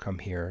all come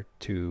here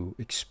to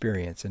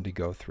experience and to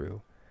go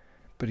through.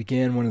 But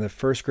again, one of the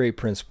first great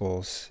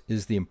principles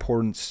is the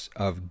importance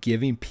of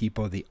giving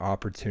people the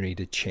opportunity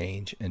to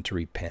change and to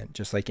repent,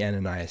 just like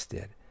Ananias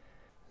did.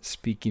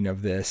 Speaking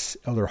of this,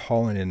 Elder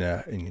Holland, in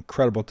an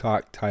incredible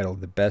talk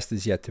titled The Best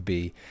Is Yet to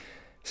Be,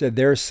 said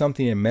there is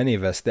something in many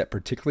of us that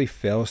particularly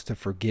fails to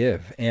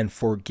forgive and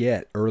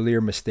forget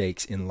earlier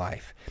mistakes in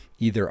life,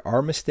 either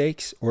our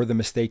mistakes or the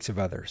mistakes of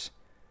others.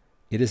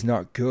 It is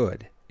not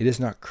good. It is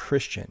not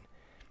Christian.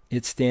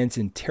 It stands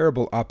in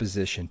terrible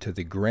opposition to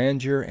the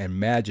grandeur and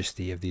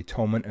majesty of the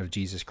atonement of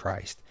Jesus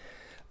Christ.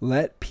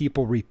 Let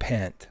people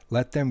repent.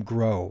 Let them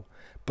grow.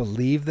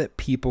 Believe that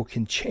people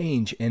can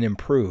change and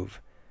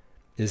improve.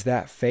 Is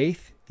that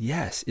faith?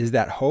 Yes. Is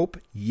that hope?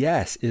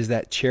 Yes. Is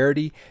that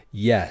charity?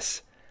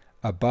 Yes.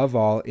 Above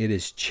all, it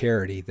is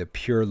charity, the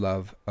pure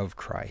love of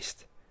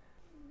Christ.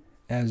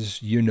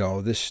 As you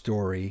know, this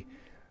story,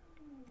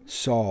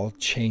 Saul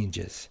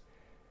changes.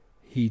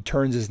 He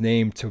turns his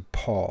name to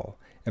Paul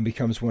and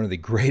becomes one of the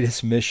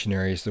greatest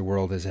missionaries the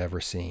world has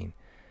ever seen.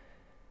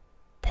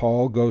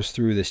 Paul goes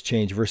through this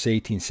change. Verse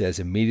 18 says,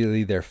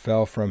 Immediately there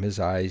fell from his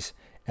eyes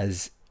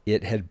as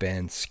it had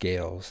been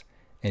scales,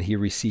 and he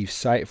received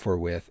sight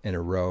forthwith, and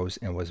arose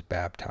and was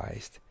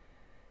baptized.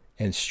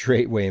 And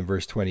straightway in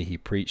verse 20, he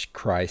preached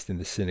Christ in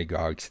the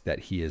synagogues, that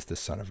he is the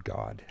Son of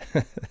God.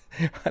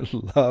 I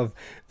love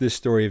this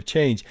story of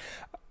change.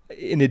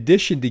 In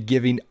addition to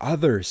giving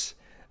others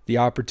the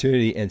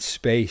opportunity and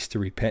space to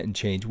repent and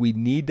change, we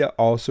need to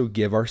also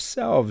give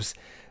ourselves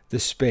the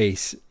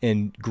space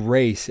and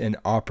grace and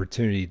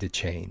opportunity to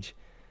change.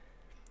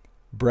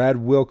 Brad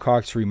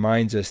Wilcox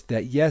reminds us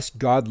that yes,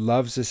 God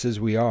loves us as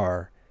we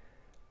are,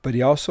 but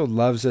he also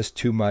loves us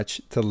too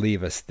much to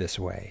leave us this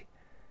way.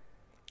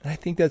 And I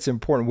think that's an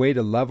important way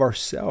to love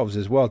ourselves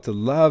as well, to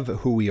love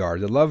who we are,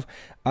 to love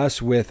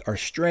us with our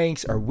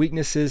strengths, our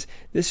weaknesses.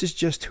 This is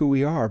just who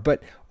we are,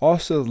 but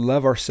also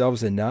love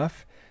ourselves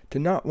enough to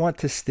not want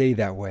to stay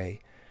that way,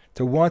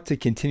 to want to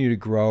continue to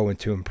grow and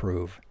to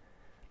improve.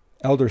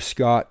 Elder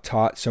Scott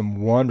taught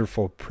some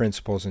wonderful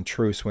principles and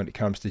truths when it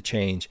comes to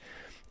change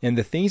and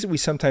the things that we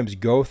sometimes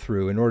go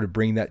through in order to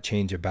bring that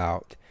change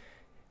about.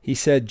 He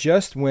said,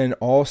 just when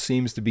all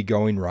seems to be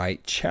going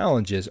right,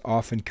 challenges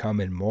often come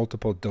in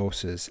multiple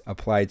doses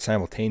applied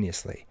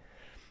simultaneously.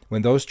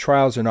 When those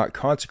trials are not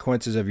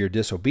consequences of your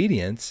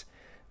disobedience,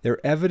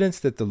 they're evidence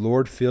that the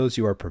Lord feels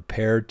you are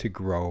prepared to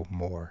grow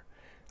more.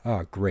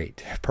 Oh,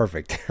 great.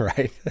 Perfect,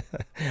 right?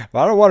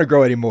 Well, I don't want to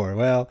grow anymore.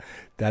 Well,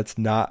 that's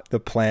not the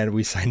plan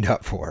we signed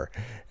up for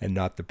and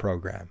not the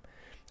program.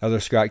 Elder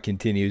Scott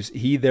continues,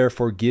 he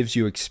therefore gives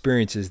you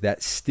experiences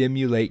that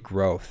stimulate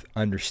growth,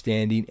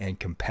 understanding, and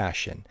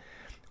compassion,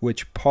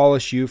 which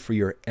polish you for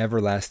your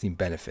everlasting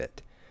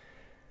benefit.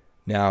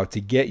 Now,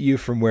 to get you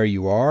from where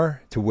you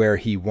are to where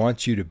he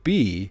wants you to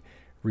be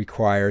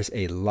requires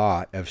a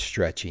lot of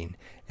stretching,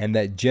 and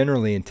that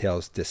generally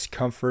entails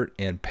discomfort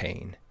and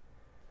pain.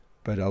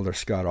 But Elder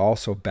Scott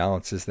also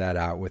balances that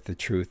out with the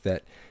truth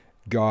that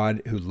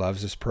God, who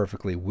loves us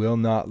perfectly, will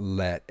not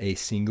let a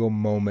single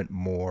moment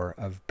more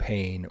of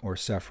pain or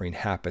suffering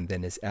happen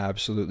than is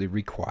absolutely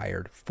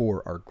required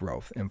for our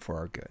growth and for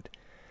our good.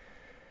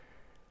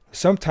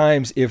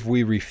 Sometimes if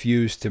we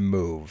refuse to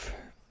move,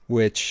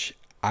 which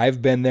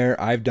I've been there,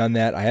 I've done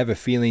that, I have a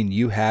feeling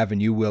you have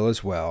and you will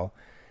as well,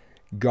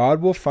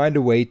 God will find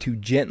a way to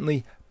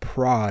gently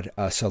prod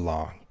us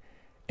along.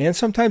 And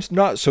sometimes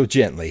not so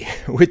gently,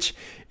 which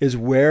is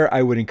where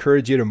I would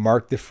encourage you to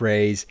mark the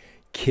phrase,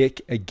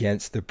 kick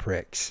against the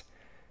pricks.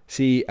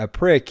 See, a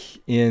prick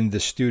in the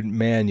student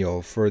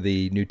manual for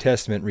the New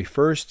Testament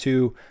refers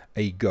to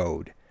a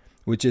goad,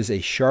 which is a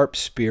sharp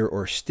spear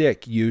or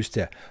stick used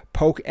to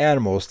poke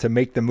animals to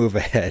make them move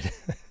ahead.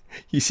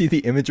 You see the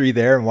imagery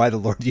there and why the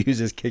Lord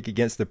uses kick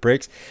against the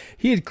pricks?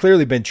 He had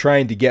clearly been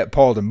trying to get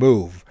Paul to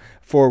move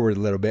forward a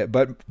little bit,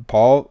 but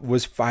Paul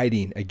was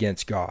fighting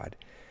against God.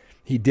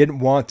 He didn't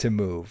want to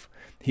move.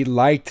 He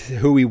liked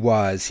who he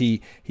was.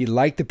 He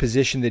liked the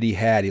position that he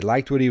had. He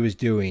liked what he was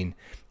doing.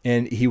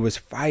 And he was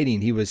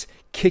fighting. He was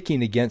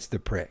kicking against the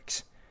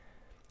pricks.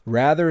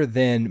 Rather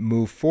than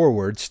move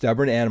forward,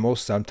 stubborn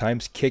animals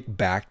sometimes kick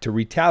back to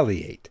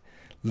retaliate,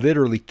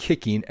 literally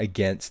kicking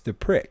against the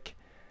prick.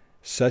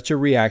 Such a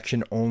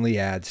reaction only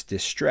adds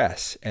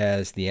distress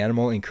as the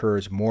animal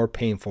incurs more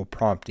painful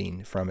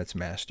prompting from its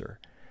master.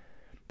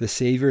 The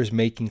Savior is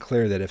making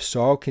clear that if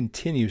Saul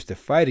continues to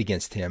fight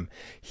against him,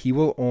 he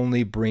will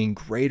only bring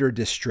greater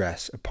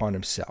distress upon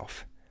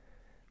himself.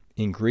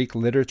 In Greek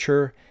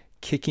literature,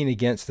 kicking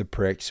against the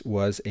pricks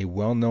was a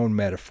well-known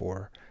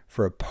metaphor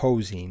for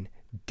opposing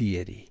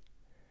deity.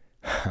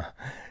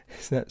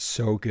 Isn't that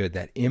so good?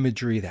 That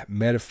imagery, that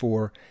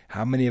metaphor.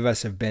 How many of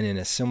us have been in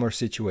a similar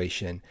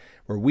situation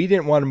where we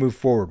didn't want to move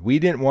forward? We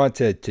didn't want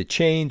to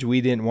change.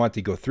 We didn't want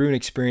to go through an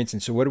experience.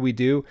 And so what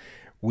do?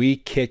 We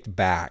kicked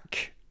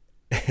back.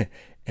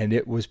 And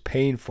it was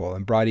painful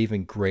and brought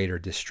even greater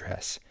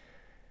distress.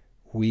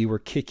 We were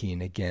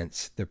kicking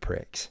against the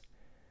pricks.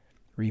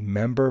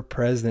 Remember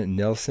President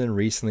Nelson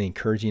recently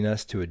encouraging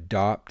us to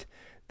adopt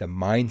the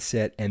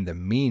mindset and the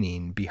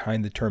meaning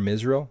behind the term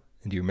Israel?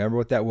 And do you remember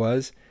what that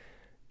was?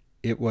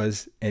 It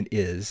was and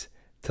is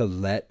to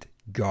let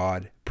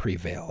God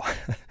prevail.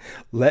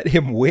 Let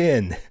him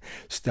win.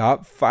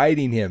 Stop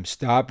fighting him.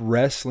 Stop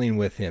wrestling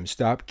with him.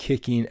 Stop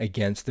kicking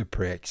against the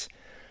pricks.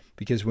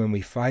 Because when we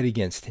fight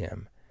against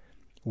him,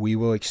 we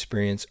will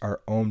experience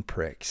our own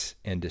pricks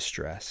and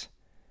distress.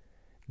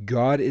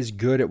 God is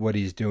good at what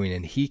he's doing,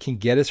 and he can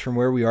get us from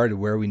where we are to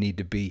where we need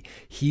to be.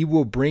 He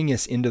will bring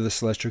us into the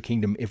celestial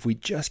kingdom if we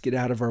just get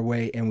out of our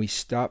way and we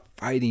stop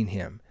fighting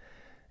him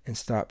and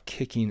stop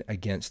kicking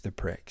against the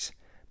pricks.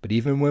 But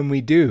even when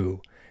we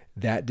do,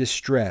 that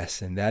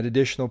distress and that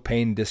additional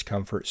pain and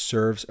discomfort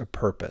serves a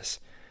purpose.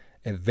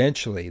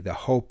 Eventually, the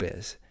hope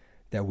is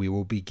that we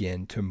will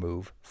begin to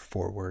move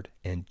forward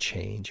and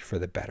change for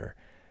the better.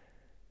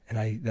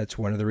 And that's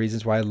one of the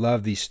reasons why I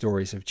love these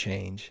stories of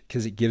change,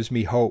 because it gives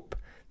me hope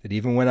that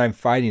even when I'm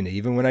fighting it,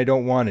 even when I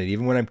don't want it,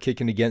 even when I'm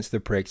kicking against the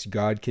pricks,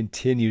 God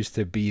continues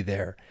to be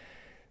there.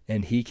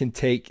 And he can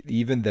take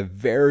even the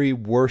very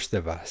worst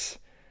of us,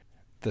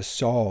 the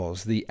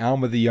Sauls, the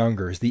Alma the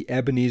Youngers, the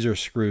Ebenezer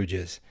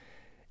Scrooges,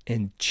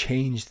 and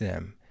change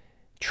them,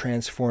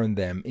 transform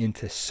them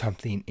into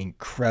something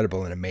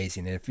incredible and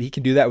amazing. And if he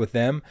can do that with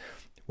them,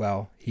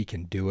 well, he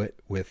can do it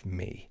with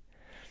me.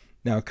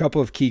 Now, a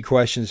couple of key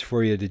questions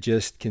for you to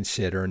just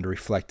consider and to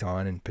reflect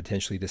on and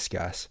potentially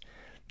discuss.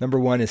 Number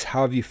one is,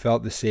 how have you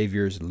felt the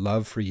Savior's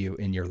love for you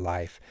in your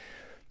life?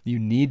 You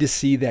need to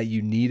see that.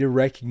 You need to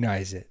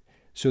recognize it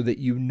so that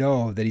you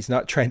know that he's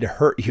not trying to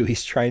hurt you.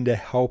 He's trying to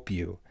help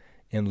you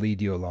and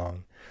lead you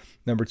along?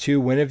 Number 2,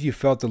 when have you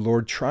felt the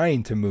Lord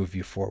trying to move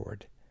you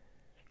forward?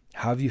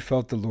 How have you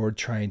felt the Lord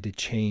trying to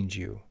change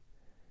you?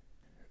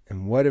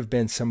 And what have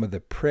been some of the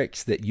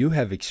pricks that you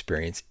have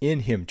experienced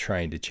in him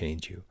trying to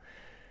change you?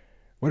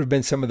 What have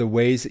been some of the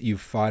ways that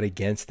you've fought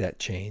against that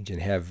change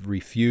and have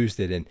refused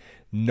it and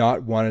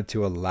not wanted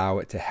to allow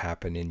it to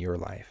happen in your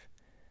life?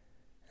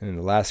 And then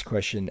the last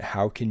question,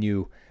 how can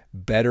you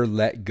better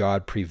let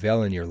God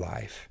prevail in your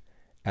life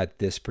at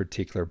this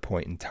particular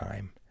point in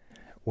time?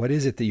 What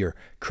is it that you're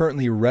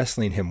currently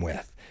wrestling him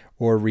with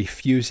or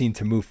refusing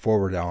to move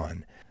forward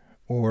on?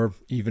 Or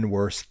even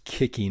worse,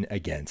 kicking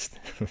against?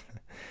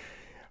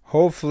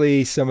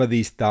 Hopefully some of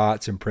these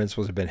thoughts and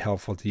principles have been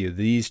helpful to you.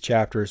 These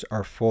chapters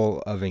are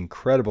full of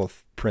incredible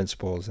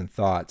principles and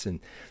thoughts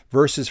and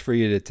verses for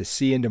you to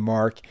see and to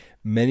mark,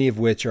 many of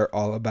which are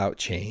all about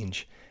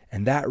change.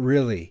 And that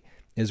really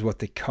is what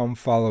the Come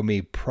Follow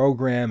Me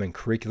program and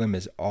curriculum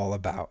is all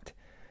about.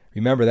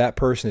 Remember, that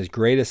person is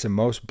greatest and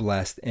most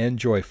blessed and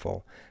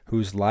joyful,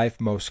 whose life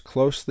most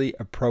closely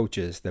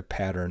approaches the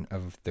pattern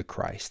of the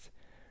Christ.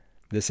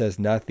 This has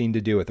nothing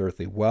to do with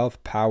earthly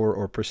wealth, power,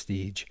 or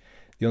prestige.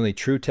 The only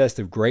true test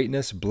of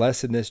greatness,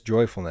 blessedness,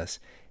 joyfulness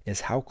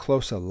is how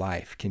close a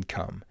life can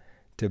come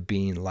to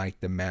being like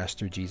the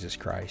Master Jesus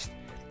Christ.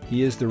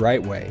 He is the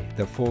right way,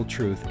 the full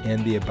truth,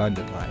 and the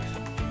abundant life.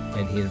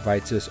 And he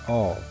invites us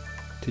all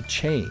to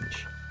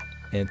change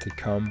and to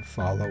come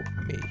follow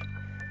me.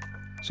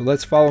 So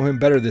let's follow him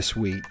better this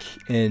week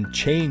and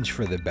change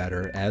for the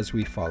better as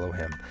we follow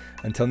him.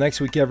 Until next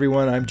week,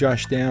 everyone, I'm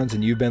Josh Downs,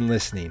 and you've been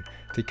listening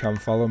to Come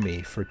Follow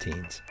Me for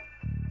Teens.